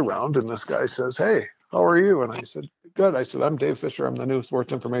turned around, and this guy says, "Hey, how are you?" And I said, "Good." I said, "I'm Dave Fischer. I'm the new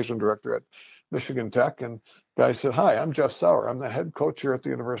sports information director at Michigan Tech." And the guy said, "Hi, I'm Jeff Sauer. I'm the head coach here at the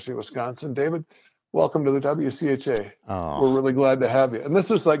University of Wisconsin. David, welcome to the WCHA. We're Oh, really glad to have you." And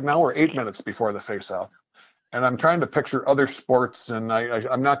this is like, now we're 8 minutes before the face-off. And I'm trying to picture other sports, and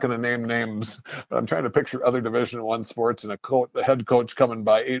I'm not going to name names, but I'm trying to picture other Division One sports and the head coach coming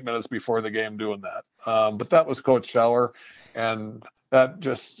by 8 minutes before the game doing that. But that was Coach Schauer, and that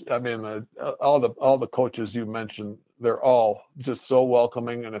just, I mean, all the coaches you mentioned, they're all just so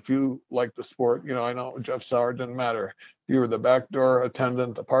welcoming. And if you like the sport, you know, I know Jeff Sauer, didn't matter if you were the back door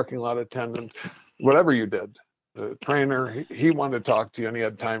attendant, the parking lot attendant, whatever you did, the trainer, he wanted to talk to you and he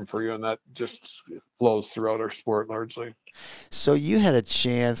had time for you, and that just flows throughout our sport largely. so you had a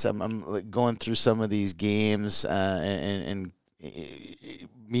chance. I'm like going through some of these games and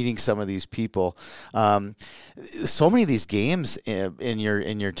meeting some of these people. So many of these games in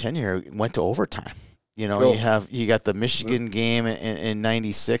your tenure went to overtime. You know, Cool. you got the Michigan game in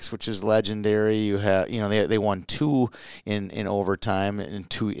 '96, which is legendary. You have, you know, they won two in overtime in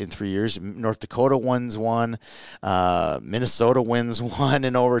 3 years. North Dakota wins one, Minnesota wins one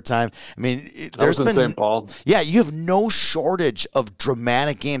in overtime. I mean, That there's was in been, St. Paul. yeah, you have no shortage of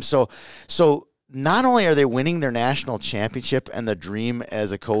dramatic games. So not only are they winning their national championship and the dream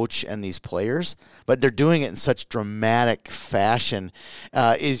as a coach and these players, but they're doing it in such dramatic fashion.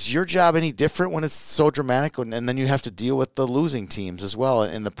 Is your job any different when it's so dramatic, and then you have to deal with the losing teams as well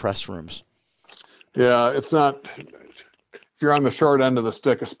in the press rooms? Yeah, it's not, if you're on the short end of the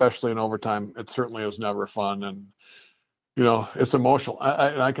stick, especially in overtime, it certainly is never fun. And, you know, it's emotional.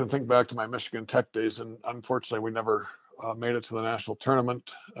 I can think back to my Michigan Tech days, and unfortunately, we never made it to the national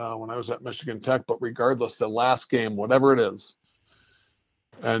tournament when I was at Michigan Tech. But regardless, the last game, whatever it is,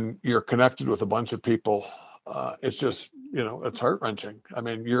 and you're connected with a bunch of people, it's just, you know, it's heart wrenching. I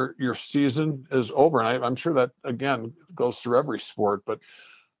mean, your season is over, and I'm sure that again goes through every sport. But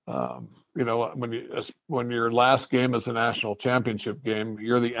you know, when your last game is a national championship game,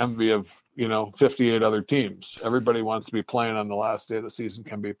 you're the envy of, you know, 58 other teams. Everybody wants to be playing on the last day the season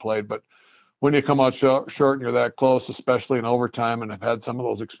can be played. But when you come out short and you're that close, especially in overtime, and have had some of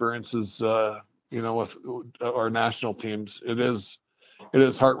those experiences, you know, with our national teams, it is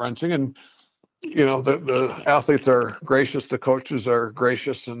heart wrenching. And you know, the athletes are gracious, the coaches are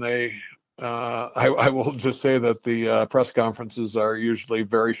gracious, and I will just say that the press conferences are usually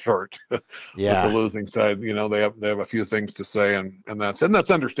very short with the Yeah. losing side. You know, they have a few things to say, and that's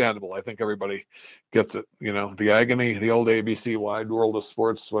understandable. I think everybody gets it. You know, the agony, the old ABC wide world of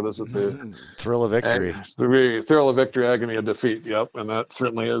sports. What is it? Thrill of victory. The thrill of victory, agony of defeat. Yep, and that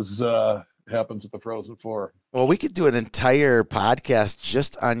certainly is happens at the Frozen Four. Well, we could do an entire podcast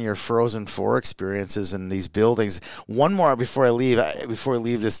just on your Frozen Four experiences in these buildings. One more before we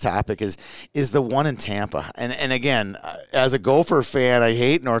leave this topic is the one in Tampa. And again, as a Gopher fan, I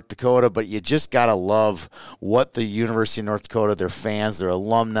hate North Dakota, but you just gotta love what the University of North Dakota, their fans, their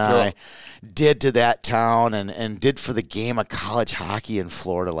alumni, Sure. did to that town and did for the game of college hockey in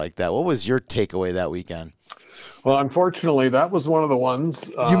Florida like that. What was your takeaway that weekend? Well, unfortunately, that was one of the ones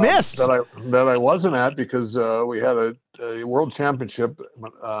You missed. that I wasn't at because we had a world championship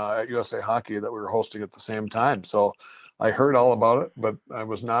at USA Hockey that we were hosting at the same time. So I heard all about it, but I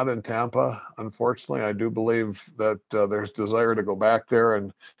was not in Tampa. Unfortunately, I do believe that there's desire to go back there,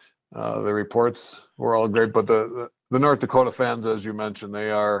 and the reports were all great. But the North Dakota fans, as you mentioned,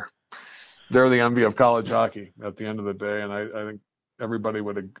 they're the envy of college hockey at the end of the day, and I think everybody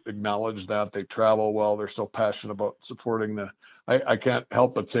would acknowledge that. They travel well. They're so passionate about supporting I can't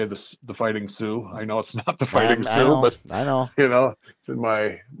help but say the Fighting Sioux. I know it's not the Fighting I Sioux, know. but I know. you know, it's in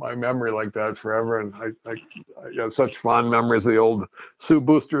my memory like that forever. And I got such fond memories of the old Sioux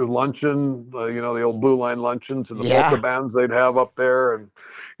Boosters luncheon, you know, the old Blue Line luncheons and the polka Yeah. bands they'd have up there. And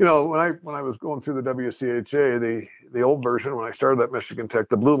you know, when I was going through the WCHA, the old version when I started at Michigan Tech,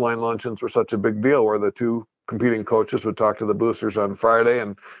 the Blue Line luncheons were such a big deal, where the two competing coaches would talk to the boosters on Friday,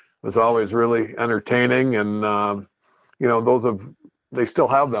 and it was always really entertaining. And you know, they still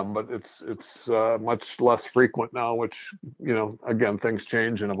have them, but it's much less frequent now. Which, you know, again, things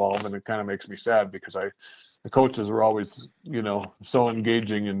change and evolve, and it kind of makes me sad because the coaches were always, you know, so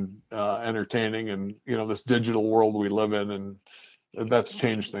engaging and entertaining, and you know, this digital world we live in, and that's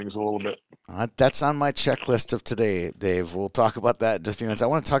changed things a little bit. That's on my checklist of today, Dave. We'll talk about that in just a few minutes. I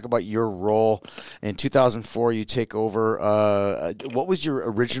want to talk about your role. In 2004, you take over. What was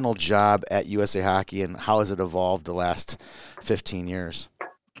your original job at USA Hockey, and how has it evolved the last 15 years?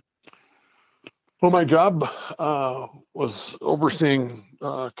 Well, my job was overseeing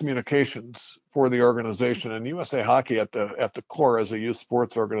communications for the organization, and USA Hockey at the core is a youth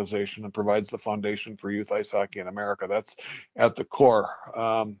sports organization and provides the foundation for youth ice hockey in America. That's at the core.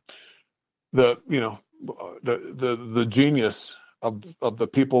 The the genius of the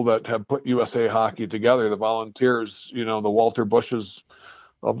people that have put USA Hockey together, the volunteers, the Walter Bushes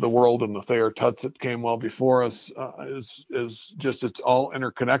of the world and the Thayer Tuts that came well before us, is just, it's all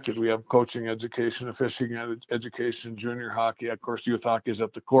interconnected. We have coaching, education, fishing education, junior hockey, of course, youth hockey is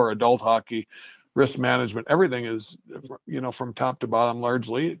at the core, adult hockey, risk management, everything is, from top to bottom,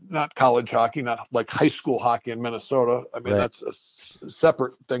 largely not college hockey, not like high school hockey in Minnesota. I mean, Right. that's a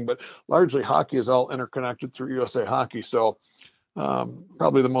separate thing, but largely hockey is all interconnected through USA Hockey. So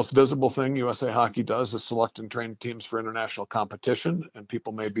probably the most visible thing USA Hockey does is select and train teams for international competition, and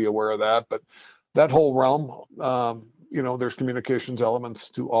people may be aware of that. But that whole realm, there's communications elements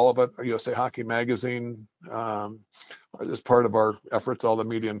to all of it. USA Hockey Magazine is part of our efforts, all the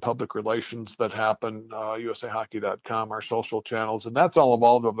media and public relations that happen, usahockey.com, our social channels, and that's all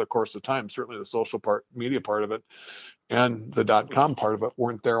evolved over the course of time. Certainly the social part, media part of it, and the .com part of it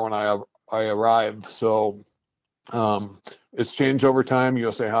weren't there when I arrived. So it's changed over time.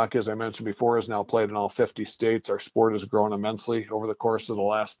 USA Hockey, as I mentioned before, is now played in all 50 states. Our sport has grown immensely over the course of the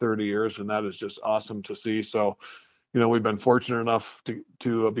last 30 years, and that is just awesome to see. So, we've been fortunate enough to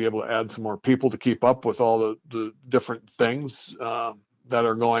be able to add some more people to keep up with all the different things that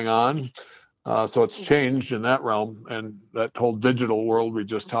are going on. So it's changed in that realm, and that whole digital world we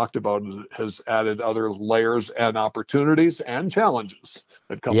just talked about has added other layers and opportunities and challenges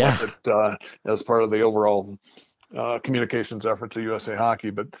that come with it as part of the overall communications efforts of USA Hockey.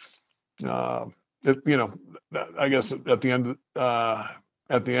 But I guess at the end of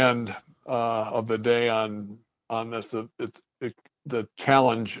the day on this, the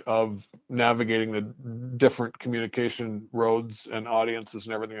challenge of navigating the different communication roads and audiences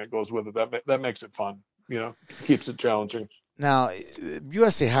and everything that goes with it, that makes it fun. Keeps it challenging. Now,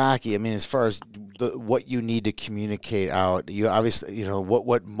 USA Hockey, I mean, as far as what you need to communicate out, you obviously,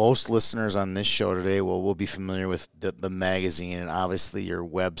 what most listeners on this show today will be familiar with the magazine and obviously your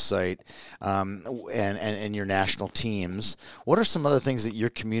website and your national teams. What are some other things that you're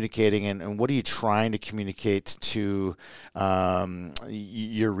communicating, and what are you trying to communicate to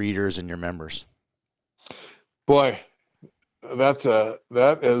your readers and your members? Boy,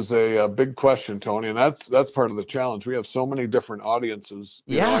 that is a big question, Tony, and that's part of the challenge. We have so many different audiences.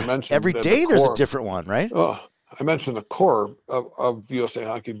 I mentioned every day there's a different one, right? I mentioned the core of USA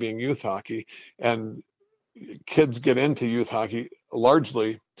Hockey being youth hockey, and kids get into youth hockey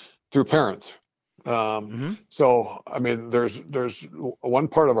largely through parents. So, I mean, there's one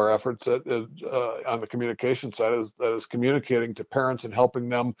part of our efforts that is on the communication side that is communicating to parents and helping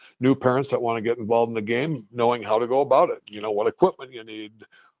them, new parents that want to get involved in the game, knowing how to go about it. What equipment you need,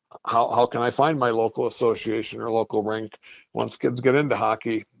 how can I find my local association or local rink. Once kids get into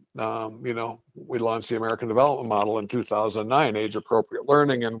hockey, we launched the American Development Model in 2009, age appropriate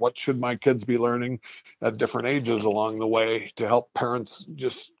learning, and what should my kids be learning at different ages along the way to help parents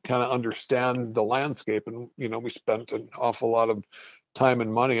just kind of understand the landscape. And, we spent an awful lot of time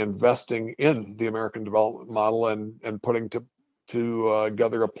and money investing in the American Development Model and putting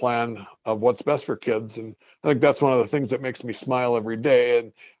together a plan of what's best for kids. And I think that's one of the things that makes me smile every day.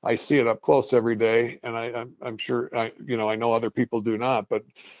 And I see it up close every day. And I'm sure, I know other people do not, but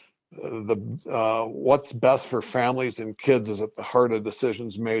what's best for families and kids is at the heart of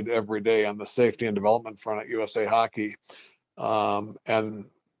decisions made every day on the safety and development front at USA Hockey. And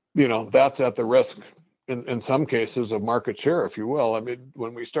that's at the risk in some cases of market share, if you will. I mean,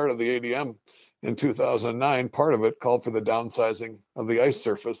 when we started the ADM in 2009, part of it called for the downsizing of the ice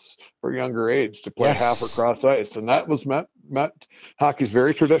surface for younger age to play half across ice, and that was met. Hockey's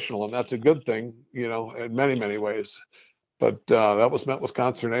very traditional, and that's a good thing, in many, many ways. But that was met with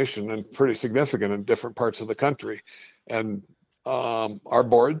consternation and pretty significant in different parts of the country. And our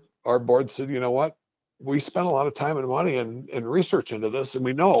board said, you know what? We spent a lot of time and money and research into this, and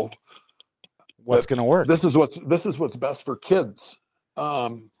we know what's going to work. This is what's best for kids.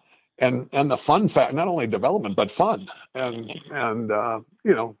 And the fun fact, not only development but fun. The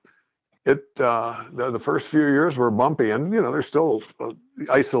first few years were bumpy, and there's still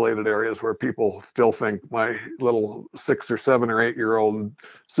isolated areas where people still think my little 6 or 7 or 8 year old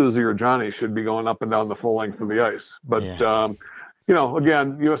Susie or Johnny should be going up and down the full length of the ice. But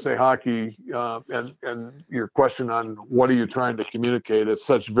Again, USA Hockey, and your question on what are you trying to communicate? It's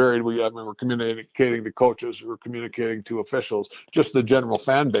such varied. We're communicating to coaches, we're communicating to officials, just the general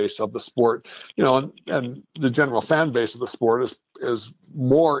fan base of the sport. And the general fan base of the sport is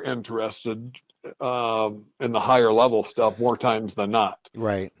more interested in the higher level stuff more times than not.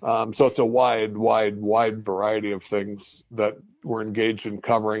 Right. So it's a wide variety of things that we're engaged in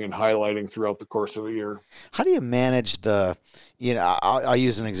covering and highlighting throughout the course of a year. How do you manage I'll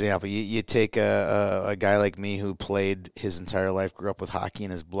use an example. You take a guy like me who played his entire life, grew up with hockey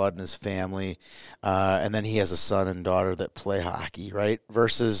in his blood and his family, and then he has a son and daughter that play hockey, right?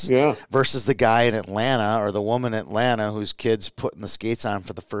 Versus the guy in Atlanta or the woman in Atlanta whose kid's putting the skates on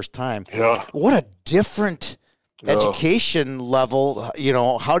for the first time. Yeah. What a different education level.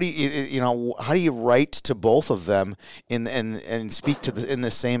 How do you write to both of them and speak in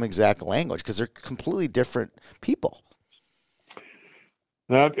the same exact language, because they're completely different people?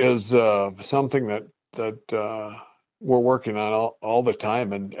 That is something that we're working on all the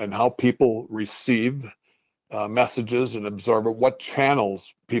time, and how people receive messages and absorb it, what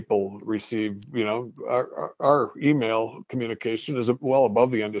channels people receive. Our email communication is well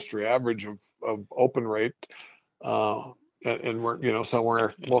above the industry average of open rate. And we're,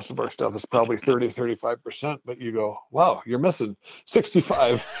 somewhere most of our stuff is probably 35%, but you go, wow, you're missing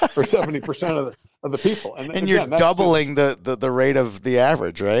 65 or 70% of the people. And again, you're doubling the rate of the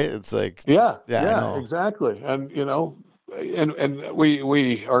average, right? It's like, yeah, I know. exactly. And, and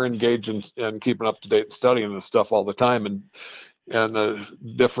we are engaged in keeping up to date and studying this stuff all the time, and the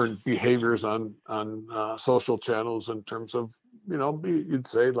different behaviors on social channels in terms of, you'd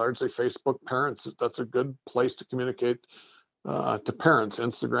say largely Facebook parents. That's a good place to communicate to parents.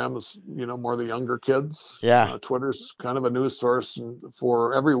 Instagram is, more the younger kids. Yeah. Twitter's kind of a news source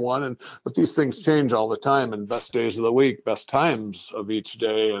for everyone, but these things change all the time. And best days of the week, best times of each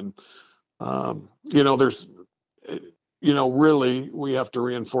day, and there's, really we have to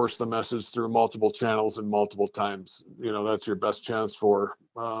reinforce the message through multiple channels and multiple times. That's your best chance for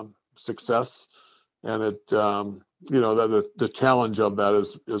success. And it, the challenge of that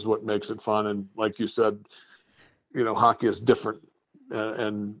is what makes it fun. And like you said, hockey is different,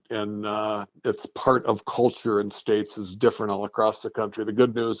 and it's part of culture in states is different all across the country. The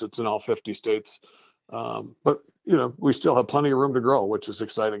good news, it's in all 50 states, but we still have plenty of room to grow, which is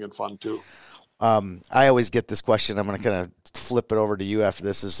exciting and fun too. I always get this question. I'm going to kind of flip it over to you after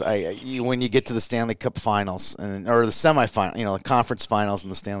this. When you get to the Stanley Cup Finals or the semifinal, the conference finals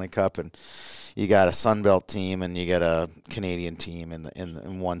and the Stanley Cup, and you got a Sun Belt team and you got a Canadian team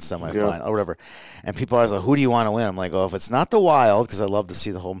in one semifinal or whatever, and people are always like, "Who do you want to win?" I'm like, "Oh, if it's not the Wild, because I love to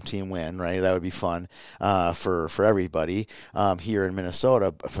see the home team win, right? That would be fun for everybody here in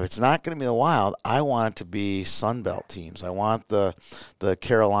Minnesota. But if it's not going to be the Wild, I want it to be Sun Belt teams. I want the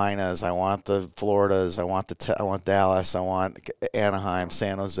Carolinas, I want the Floridas, I want Dallas, I want Anaheim,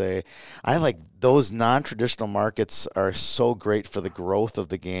 San Jose. I like those non-traditional markets are so great for the growth of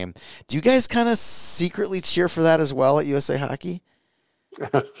the game. Do you guys kind of secretly cheer for that as well at USA Hockey?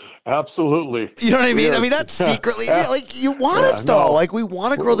 Absolutely. You know what I mean? I mean, that's secretly like you want it though. No. Like we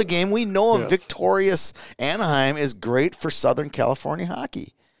want to grow the game. We know a victorious Anaheim is great for Southern California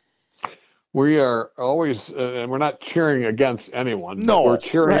hockey. We are always, and we're not cheering against anyone. No, we're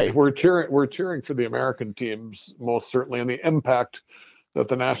cheering. Right. We're cheering for the American teams most certainly, and the impact that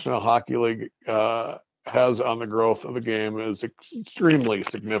the National Hockey League has on the growth of the game is extremely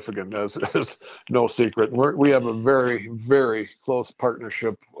significant. As no secret, we have a very, very close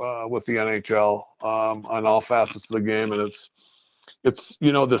partnership with the NHL on all facets of the game, and it's the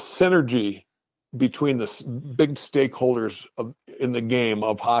synergy between the big stakeholders in the game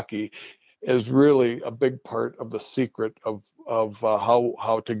of hockey is really a big part of the secret of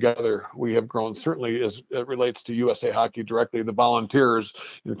how together we have grown. Certainly, as it relates to USA Hockey directly, the volunteers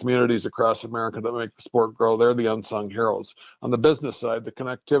in communities across America that make the sport grow, they're the unsung heroes. On the business side, the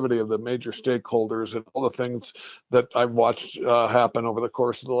connectivity of the major stakeholders and all the things that I've watched happen over the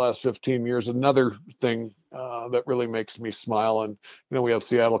course of the last 15 years. Another thing that really makes me smile, and we have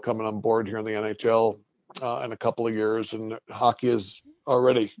Seattle coming on board here in the NHL in a couple of years, and hockey has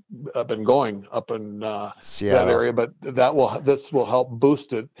already been going up in that area, but this will help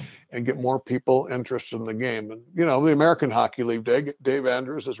boost it and get more people interested in the game. And the American Hockey League, Dave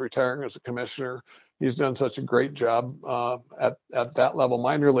Andrews is retiring as a commissioner. He's done such a great job at that level.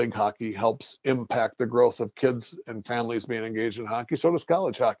 Minor league hockey helps impact the growth of kids and families being engaged in hockey. So does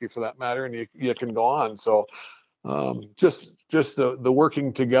college hockey, for that matter, and you can go on. So just the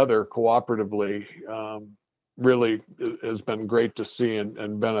working together cooperatively really has been great to see,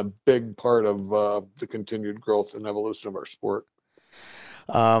 and been a big part of the continued growth and evolution of our sport.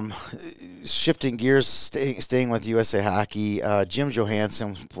 Um, Shifting gears, staying with USA Hockey, Jim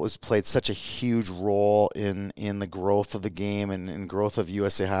Johansson played such a huge role in the growth of the game and growth of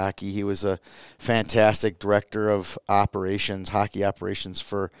USA Hockey. He was a fantastic director of operations, hockey operations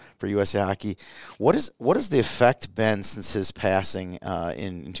for USA Hockey. What has the effect been since his passing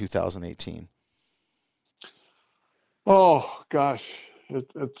in 2018? Oh gosh,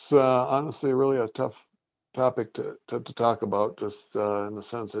 it's honestly really a tough topic to talk about, just in the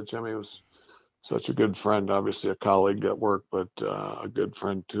sense that Jimmy was such a good friend, obviously a colleague at work, but a good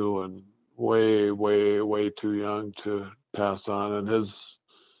friend too, and way, way, way too young to pass on. And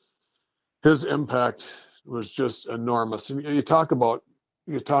his impact was just enormous. And you talk about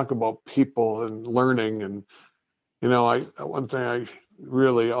people and learning, and I one thing I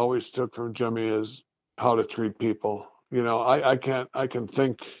really always took from Jimmy is how to treat people. I can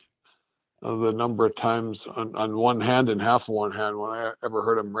think of the number of times on one hand and half of one hand when I ever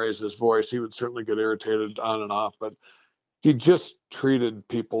heard him raise his voice. He would certainly get irritated on and off, but he just treated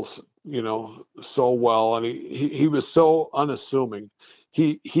people, so well, and he was so unassuming.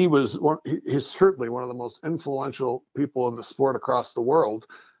 He's certainly one of the most influential people in the sport across the world,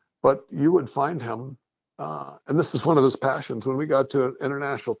 but you would find him, and this is one of his passions. When we got to an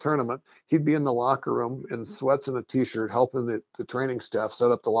international tournament, he'd be in the locker room in sweats and a t-shirt, helping the training staff set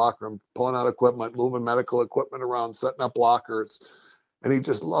up the locker room, pulling out equipment, moving medical equipment around, setting up lockers. And he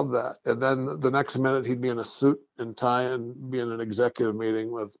just loved that. And then the next minute he'd be in a suit and tie and be in an executive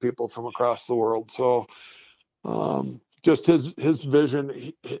meeting with people from across the world. So just his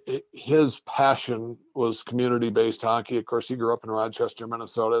vision, his passion was community-based hockey. Of course, he grew up in Rochester,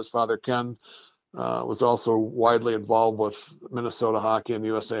 Minnesota. His father, Ken, was also widely involved with Minnesota hockey and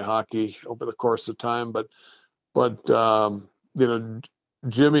USA Hockey over the course of time. But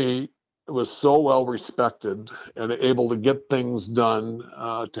Jimmy was so well respected and able to get things done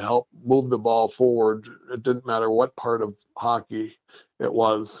to help move the ball forward. It didn't matter what part of hockey it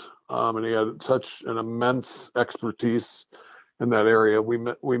was, and he had such an immense expertise in that area.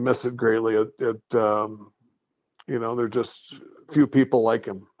 We miss it greatly. There are just few people like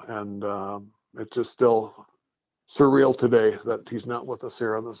him, and it's just still surreal today that he's not with us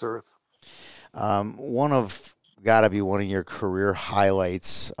here on this earth. Got to be one of your career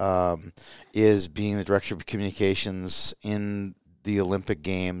highlights is being the director of communications in the Olympic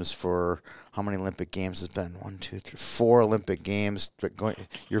Games for how many Olympic Games has been? 1, 2, 3, 4 Olympic Games.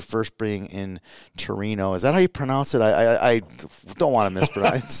 Your first being in Torino. Is that how you pronounce it? I don't want to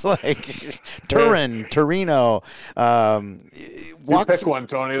mispronounce. It's like Torino. You pick one,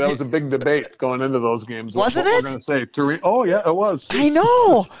 Tony. That was a big debate going into those games. Wasn't it? We're going to say Torino. Oh yeah, it was. I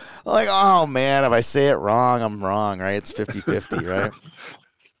know. Like, oh man, if I say it wrong, I'm wrong, right? It's 50-50, right?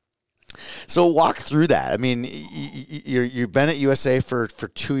 So walk through that. I mean, you've been at USA for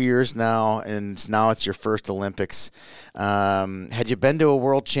 2 years now, and now it's your first Olympics. Had you been to a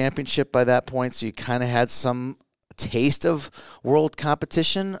world championship by that point, so you kind of had some taste of world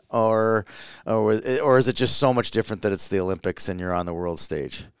competition, or is it just so much different that it's the Olympics and you're on the world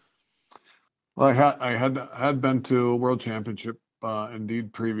stage? Well, I had been to a world championship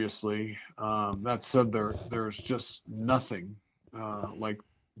indeed previously. That said, there's just nothing like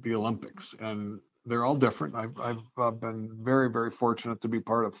the Olympics, and they're all different. I've been very, very fortunate to be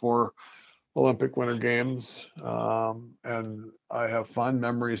part of 4 Olympic Winter Games, and I have fond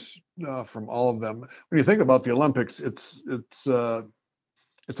memories from all of them. When you think about the Olympics, it's a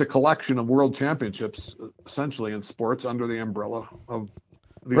collection of world championships, essentially in sports under the umbrella of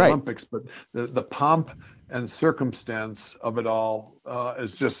the Right. Olympics. But the pomp and circumstance of it all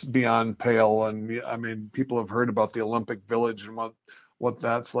is just beyond pale. And I mean, people have heard about the Olympic Village and what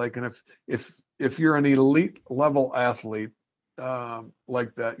that's like. And if you're an elite level athlete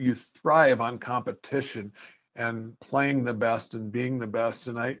like that, you thrive on competition and playing the best and being the best.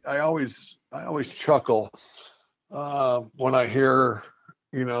 And I always chuckle when I hear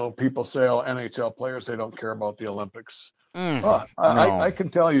people say, "Oh, NHL players, they don't care about the Olympics." No. I can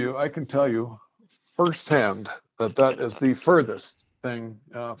tell you firsthand that is the furthest thing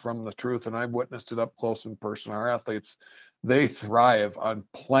from the truth, and I've witnessed it up close and personal. Our athletes, they thrive on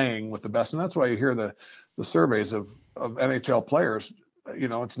playing with the best, and that's why you hear the surveys of NHL players.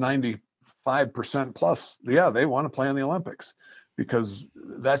 It's 95% plus. Yeah, they want to play in the Olympics because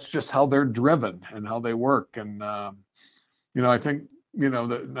that's just how they're driven and how they work. And I think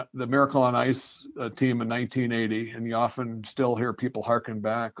the Miracle on Ice team in 1980, and you often still hear people harken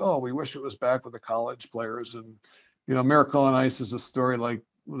back, "Oh, we wish it was back with the college players." And Miracle on Ice is a story like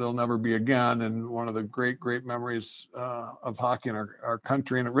there'll never be again, and one of the great memories of hockey in our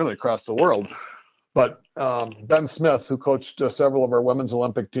country and really across the world. But Ben Smith, who coached several of our women's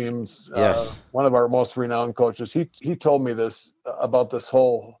Olympic teams, Yes. one of our most renowned coaches, he told me this about this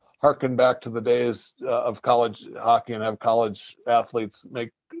whole harken back to the days of college hockey and have college athletes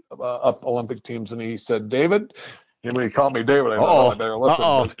make up Olympic teams. And he said, David, and when he called me David, I thought, well, I better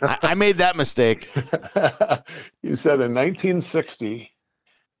listen. I made that mistake. He said in 1960,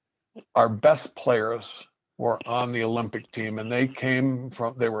 our best players were on the Olympic team, and they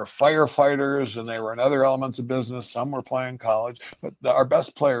were firefighters and they were in other elements of business. Some were playing college, but our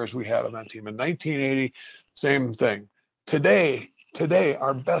best players we had on that team. In 1980, same thing. Today,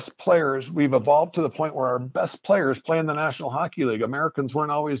 our best players, we've evolved to the point where our best players play in the National Hockey League. Americans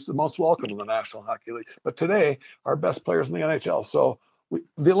weren't always the most welcome in the National Hockey League, but today, our best players in the NHL. So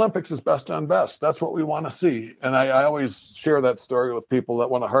the Olympics is best on best. That's what we want to see. And I always share that story with people that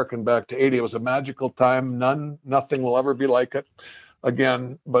want to harken back to 80. It was a magical time. Nothing will ever be like it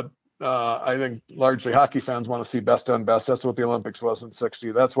again. But I think largely hockey fans want to see best on best. That's what the Olympics was in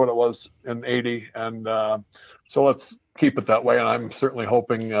 60. That's what it was in 80. And so let's keep it that way. And I'm certainly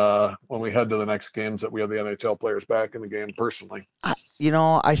hoping when we head to the next games that we have the NHL players back in the game personally.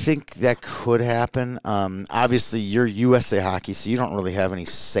 I think that could happen. Obviously, you're USA Hockey, so you don't really have any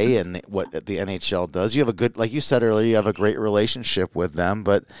say in what the NHL does. You have a good, like you said earlier, you have a great relationship with them,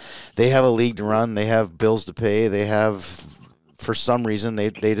 but they have a league to run. They have bills to pay. They have, for some reason, they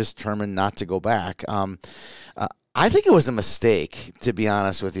determined not to go back. I think it was a mistake, to be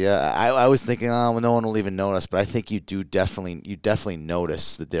honest with you. I was thinking, oh, well, no one will even notice, but I think you definitely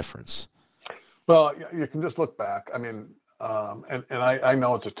notice the difference. Well, you can just look back. I mean, and I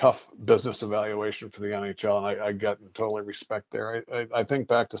know it's a tough business evaluation for the NHL, and I get and totally respect there. I think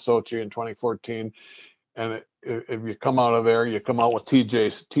back to Sochi in 2014, and if you come out of there, you come out with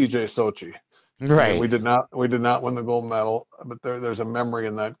TJ Sochi. Right. And we did not win the gold medal, but there's a memory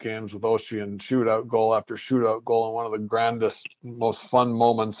in that games with Oshie and shootout goal after shootout goal, and one of the grandest, most fun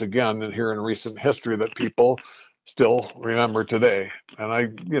moments again and here in recent history that people still remember today.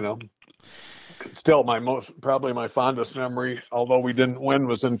 And still probably my fondest memory, although we didn't win,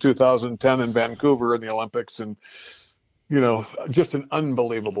 was in 2010 in Vancouver in the Olympics. And just an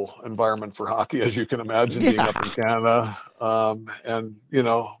unbelievable environment for hockey, as you can imagine, being up in Canada. And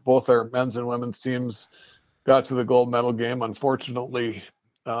both our men's and women's teams got to the gold medal game. Unfortunately,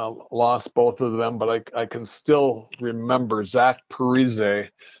 lost both of them, but I can still remember Zach Parise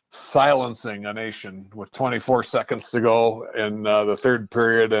silencing a nation with 24 seconds to go in the third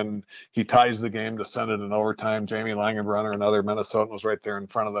period, and he ties the game to send it in overtime. Jamie Langenbrunner, another Minnesotan, was right there in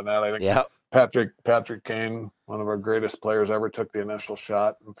front of the net. I think Patrick Kane, one of our greatest players ever, took the initial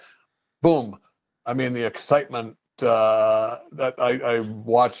shot. Boom. I mean, the excitement that I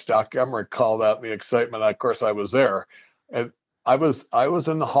watched Doc Emmerich call that the excitement. Of course, I was there. And I was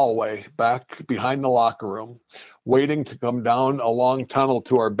in the hallway back behind the locker room, waiting to come down a long tunnel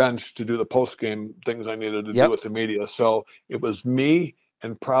to our bench to do the post-game things I needed to do with the media. So it was me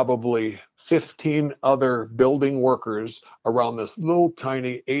and probably 15 other building workers around this little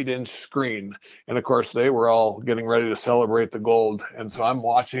tiny 8-inch screen. And of course, they were all getting ready to celebrate the gold. And so I'm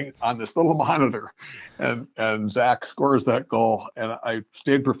watching on this little monitor, and Zach scores that goal. And I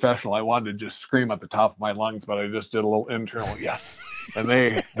stayed professional. I wanted to just scream at the top of my lungs, but I just did a little internal yes. And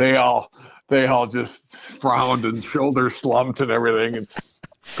they all just frowned and shoulders slumped and everything. And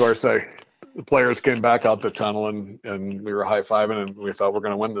of course, the players came back out the tunnel and we were high-fiving, and we thought we're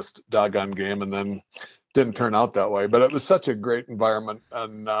going to win this doggone game, and then didn't turn out that way. But it was such a great environment,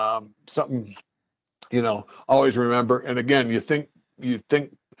 and something, always remember. And again, you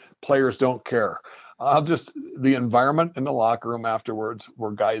think players don't care. The environment in the locker room afterwards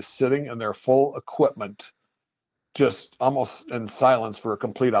were guys sitting in their full equipment, just almost in silence for a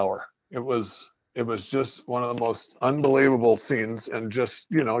complete hour. It was just one of the most unbelievable scenes, and just,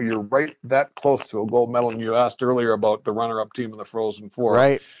 you're right that close to a gold medal. And you asked earlier about the runner-up team in the Frozen Four.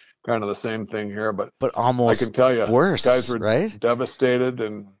 Right. Kind of the same thing here, but almost I can tell you, worse, guys were right? devastated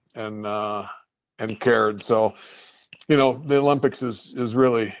and cared. So, the Olympics is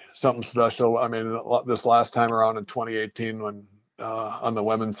really something special. I mean, this last time around in 2018, when on the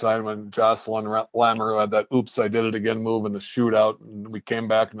women's side, when Jocelyn Lamoureux had that "oops, I did it again" move in the shootout, and we came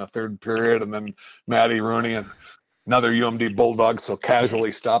back in the third period, and then Maddie Rooney and another UMD Bulldog so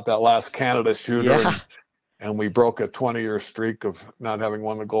casually stopped that last Canada shooter, and we broke a 20-year streak of not having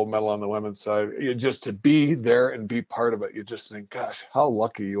won the gold medal on the women's side. Just to be there and be part of it, you just think, gosh, how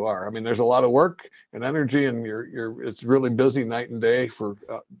lucky you are. I mean, there's a lot of work and energy, and it's really busy night and day for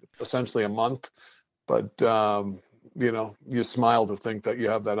essentially a month, but you smile to think that you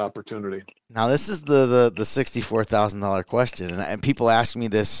have that opportunity. Now this is the $64,000 question, and people ask me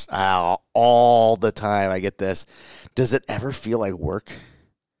this all the time. I get this: does it ever feel like work?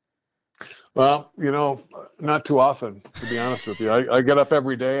 Well, not too often, to be honest with you. I get up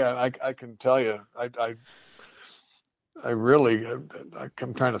every day, and I can tell you, I really,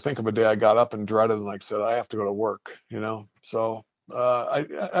 I'm trying to think of a day I got up and dreaded and like said, I have to go to work, So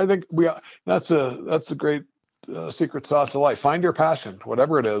I think that's a great secret sauce of life. Find your passion,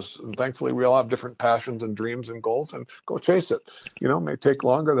 whatever it is. And thankfully we all have different passions and dreams and goals, and go chase it. It may take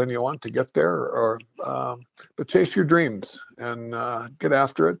longer than you want to get there, but chase your dreams and get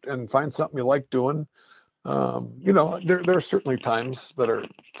after it and find something you like doing. There are certainly times that are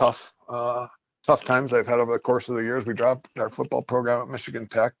tough times I've had over the course of the years. We dropped our football program at Michigan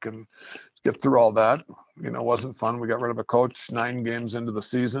Tech, and get through all that, wasn't fun. We got rid of a coach 9 games into the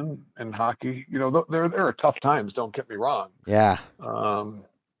season in hockey. There are tough times, don't get me wrong. Yeah.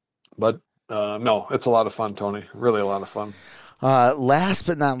 But no, it's a lot of fun, Tony. Really a lot of fun. Last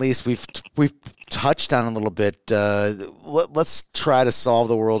but not least, we've touched on a little bit. Let's try to solve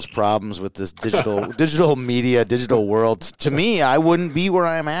the world's problems with this digital media, digital world. To me, I wouldn't be where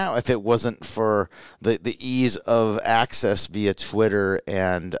I'm at if it wasn't for the ease of access via Twitter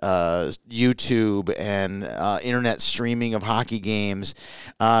and YouTube and internet streaming of hockey games.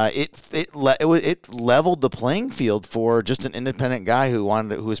 It leveled the playing field for just an independent guy who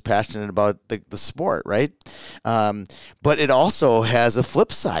was passionate about the sport, right? But it also has a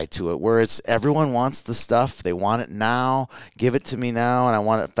flip side to it, where it's everyone wants the stuff. They want it now. Give it to me now, and I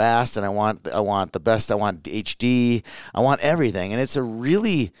want it fast, and I want the best. I want HD. I want everything, and it's a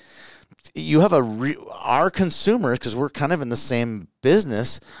really our consumers, because we're kind of in the same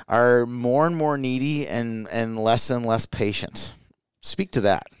business, are more and more needy and less patient. Speak to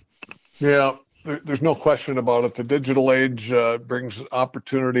that. Yeah. There's no question about it. The digital age brings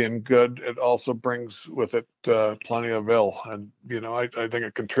opportunity and good. It also brings with it plenty of ill. And, I think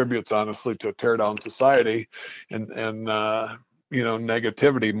it contributes, honestly, to a tear-down society and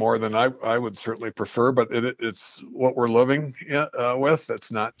negativity more than I would certainly prefer. But it's what we're living with.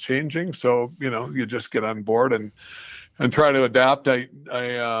 It's not changing. So, you just get on board and try to adapt. You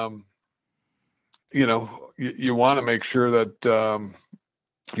want to make sure that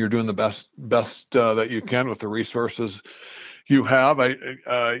you're doing the best that you can with the resources you have.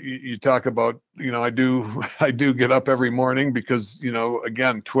 You talk about, I do get up every morning because,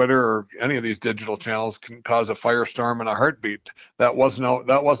 again, Twitter or any of these digital channels can cause a firestorm in a heartbeat. That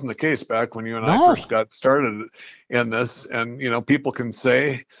wasn't the case back when you and I first got started in this. And, people can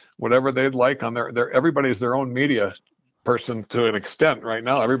say whatever they'd like on everybody's their own media person to an extent right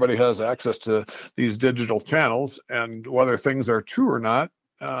now. Everybody has access to these digital channels, and whether things are true or not,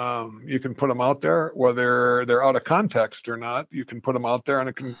 you can put them out there, whether they're out of context or not. You can put them out there, and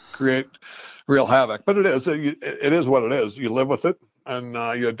it can create real havoc. But it is what it is. You live with it, and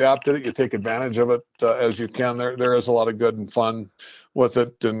you adapt to it. You take advantage of it as you can. There is a lot of good and fun with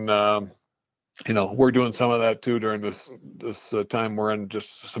it, and we're doing some of that too during this time we're in.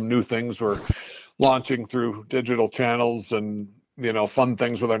 Just some new things we're launching through digital channels, and fun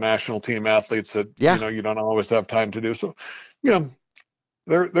things with our national team athletes that you don't always have time to do. So,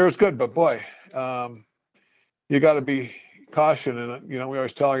 there's good, but boy, you got to be caution. And we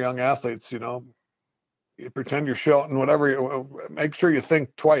always tell our young athletes, you pretend you're shouting, whatever. Make sure you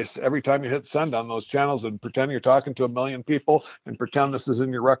think twice every time you hit send on those channels, and pretend you're talking to 1 million people, and pretend this is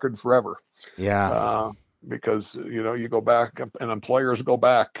in your record forever. Yeah. Because you go back, and employers go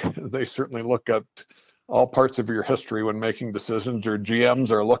back. They certainly look at all parts of your history when making decisions, or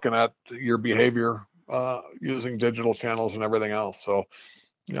GMs are looking at your behavior using digital channels and everything else. So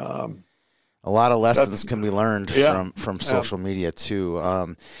a lot of lessons can be learned from social media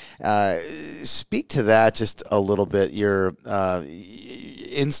too. Speak to that just a little bit. Your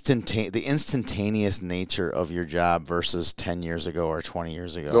the instantaneous nature of your job versus 10 years ago or 20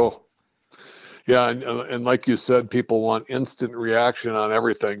 years ago. Oh. Yeah, and like you said, people want instant reaction on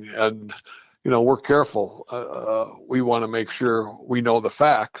everything, and we're careful. We want to make sure we know the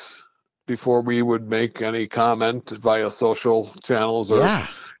facts before we would make any comment via social channels or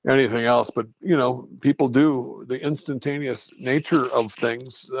anything else. But people do the instantaneous nature of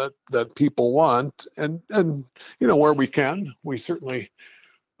things that people want, and where we can, we certainly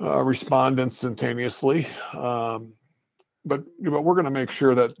respond instantaneously. But we're going to make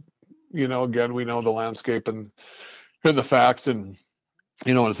sure that again, we know the landscape and the facts, and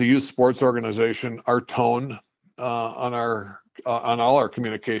as a youth sports organization, our tone on all our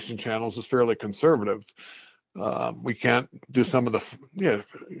communication channels is fairly conservative. We can't do some of the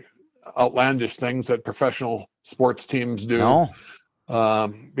outlandish things that professional sports teams do. No.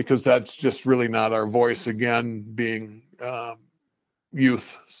 Because that's just really not our voice, again, being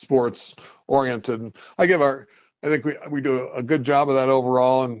youth sports oriented. I think we do a good job of that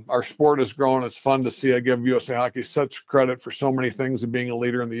overall, and our sport has grown. It's fun to see. I give USA Hockey such credit for so many things and being a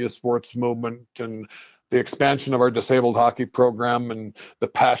leader in the youth sports movement and the expansion of our disabled hockey program and the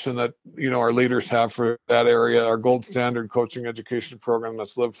passion that, our leaders have for that area, our gold standard coaching education program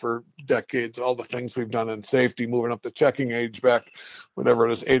that's lived for decades, all the things we've done in safety, moving up the checking age back, whatever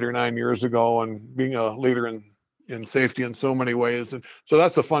it is, 8 or 9 years ago, and being a leader in safety in so many ways. And so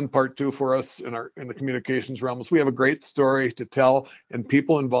that's a fun part too for us in the communications realms. We have a great story to tell, and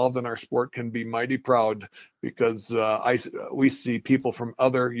people involved in our sport can be mighty proud because we see people from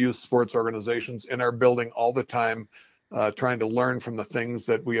other youth sports organizations in our building all the time, trying to learn from the things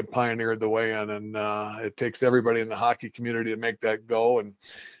that we have pioneered the way in. And it takes everybody in the hockey community to make that go. And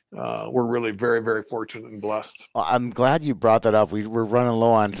we're really very, very fortunate and blessed. Well, I'm glad you brought that up. We're running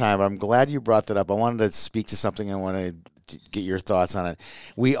low on time, but I'm glad you brought that up. I wanted to speak to something. I wanted to get your thoughts on it.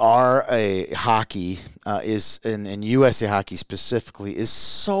 We are hockey and USA Hockey specifically is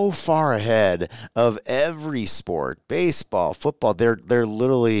so far ahead of every sport, baseball, football. They're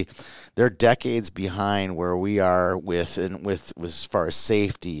literally decades behind where we are with as far as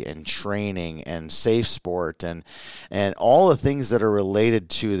safety and training and safe sport and all the things that are related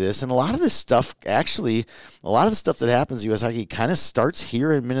to this. And a lot of the stuff that happens in U.S. Hockey kind of starts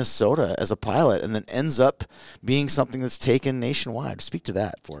here in Minnesota as a pilot and then ends up being something that's taken nationwide. Speak to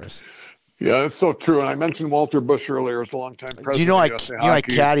that for us. Yeah, that's so true. And I mentioned Walter Bush earlier as a longtime president of USA Hockey. I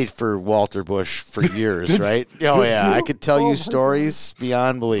caddied for Walter Bush for years, right? Oh, yeah. I could tell you stories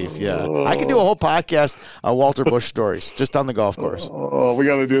beyond belief, yeah. I could do a whole podcast on Walter Bush stories just on the golf course. Oh, we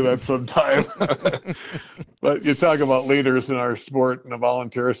got to do that sometime. But you talk about leaders in our sport and the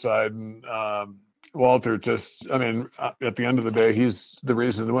volunteer side, and Walter at the end of the day, he's the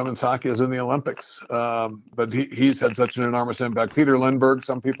reason the women's hockey is in the Olympics. But he's had such an enormous impact. Peter Lindbergh,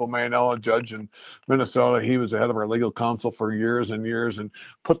 some people may know, a judge in Minnesota. He was the head of our legal counsel for years and years and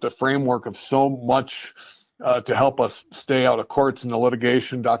put the framework of so much to help us stay out of courts and the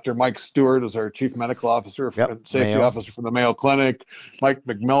litigation. Dr. Mike Stewart is our chief medical officer and safety officer for the Mayo Clinic. Mike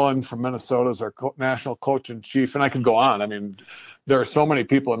McMillan from Minnesota is our national coach and chief. And I could go on. I mean, there are so many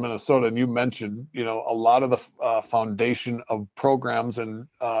people in Minnesota, and you mentioned, a lot of the foundation of programs and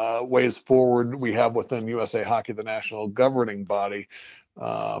ways forward we have within USA Hockey, the national governing body.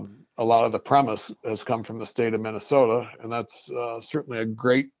 A lot of the premise has come from the state of Minnesota, and that's certainly a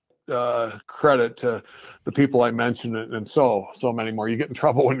great credit to the people I mentioned, and so many more. You get in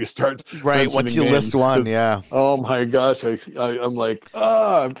trouble when you start once you list one. Yeah. Oh my gosh, I'm like,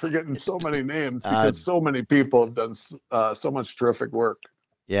 I'm forgetting so many names because so many people have done so much terrific work.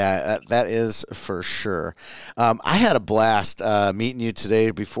 Yeah, that is for sure. I had a blast meeting you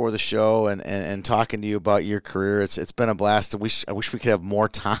today before the show and talking to you about your career. It's been a blast. I wish we could have more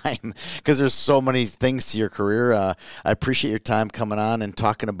time because there's so many things to your career. I appreciate your time coming on and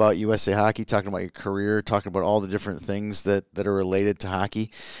talking about USA Hockey, talking about your career, talking about all the different things that are related to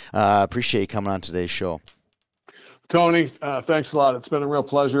hockey. Appreciate you coming on today's show. Tony, thanks a lot. It's been a real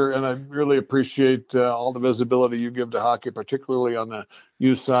pleasure, and I really appreciate all the visibility you give to hockey, particularly on the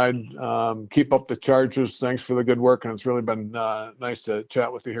youth side. Keep up the charges. Thanks for the good work, and it's really been nice to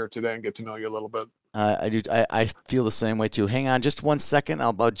chat with you here today and get to know you a little bit. I do. I feel the same way too. Hang on just 1 second.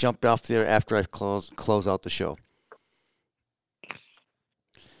 I'll jump off there after I close out the show.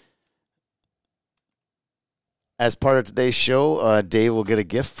 As part of today's show, Dave will get a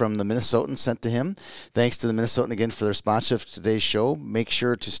gift from the Minnesotan sent to him. Thanks to the Minnesotan again for their sponsorship of today's show. Make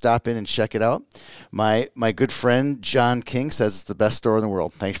sure to stop in and check it out. My good friend John King says it's the best store in the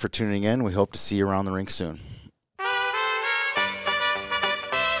world. Thanks for tuning in. We hope to see you around the rink soon.